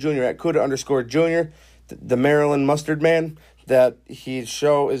Gil Kuda Jr. at Kuda_Jr., the Maryland Mustard Man. That his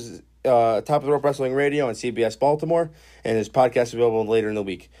show is Top of the Rope Wrestling Radio on CBS Baltimore, and his podcast is available later in the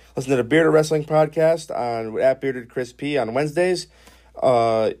week. Listen to the Bearded Wrestling Podcast on at Bearded Chris P on Wednesdays.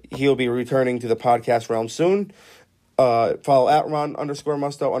 He'll be returning to the podcast realm soon. Follow at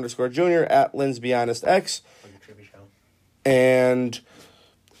Ron_Musto_Jr. at Lynn's Be Honest X. And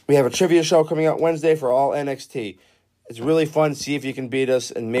We have a trivia show coming out Wednesday for all NXT. It's really fun. See if you can beat us,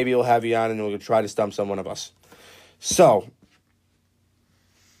 and maybe we'll have you on, and we'll try to stump someone of us. So,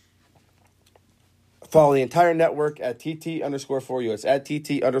 follow the entire network at TT_4U. It's at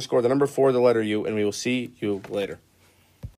TT_4, the number 4, the letter U, and we will see you later.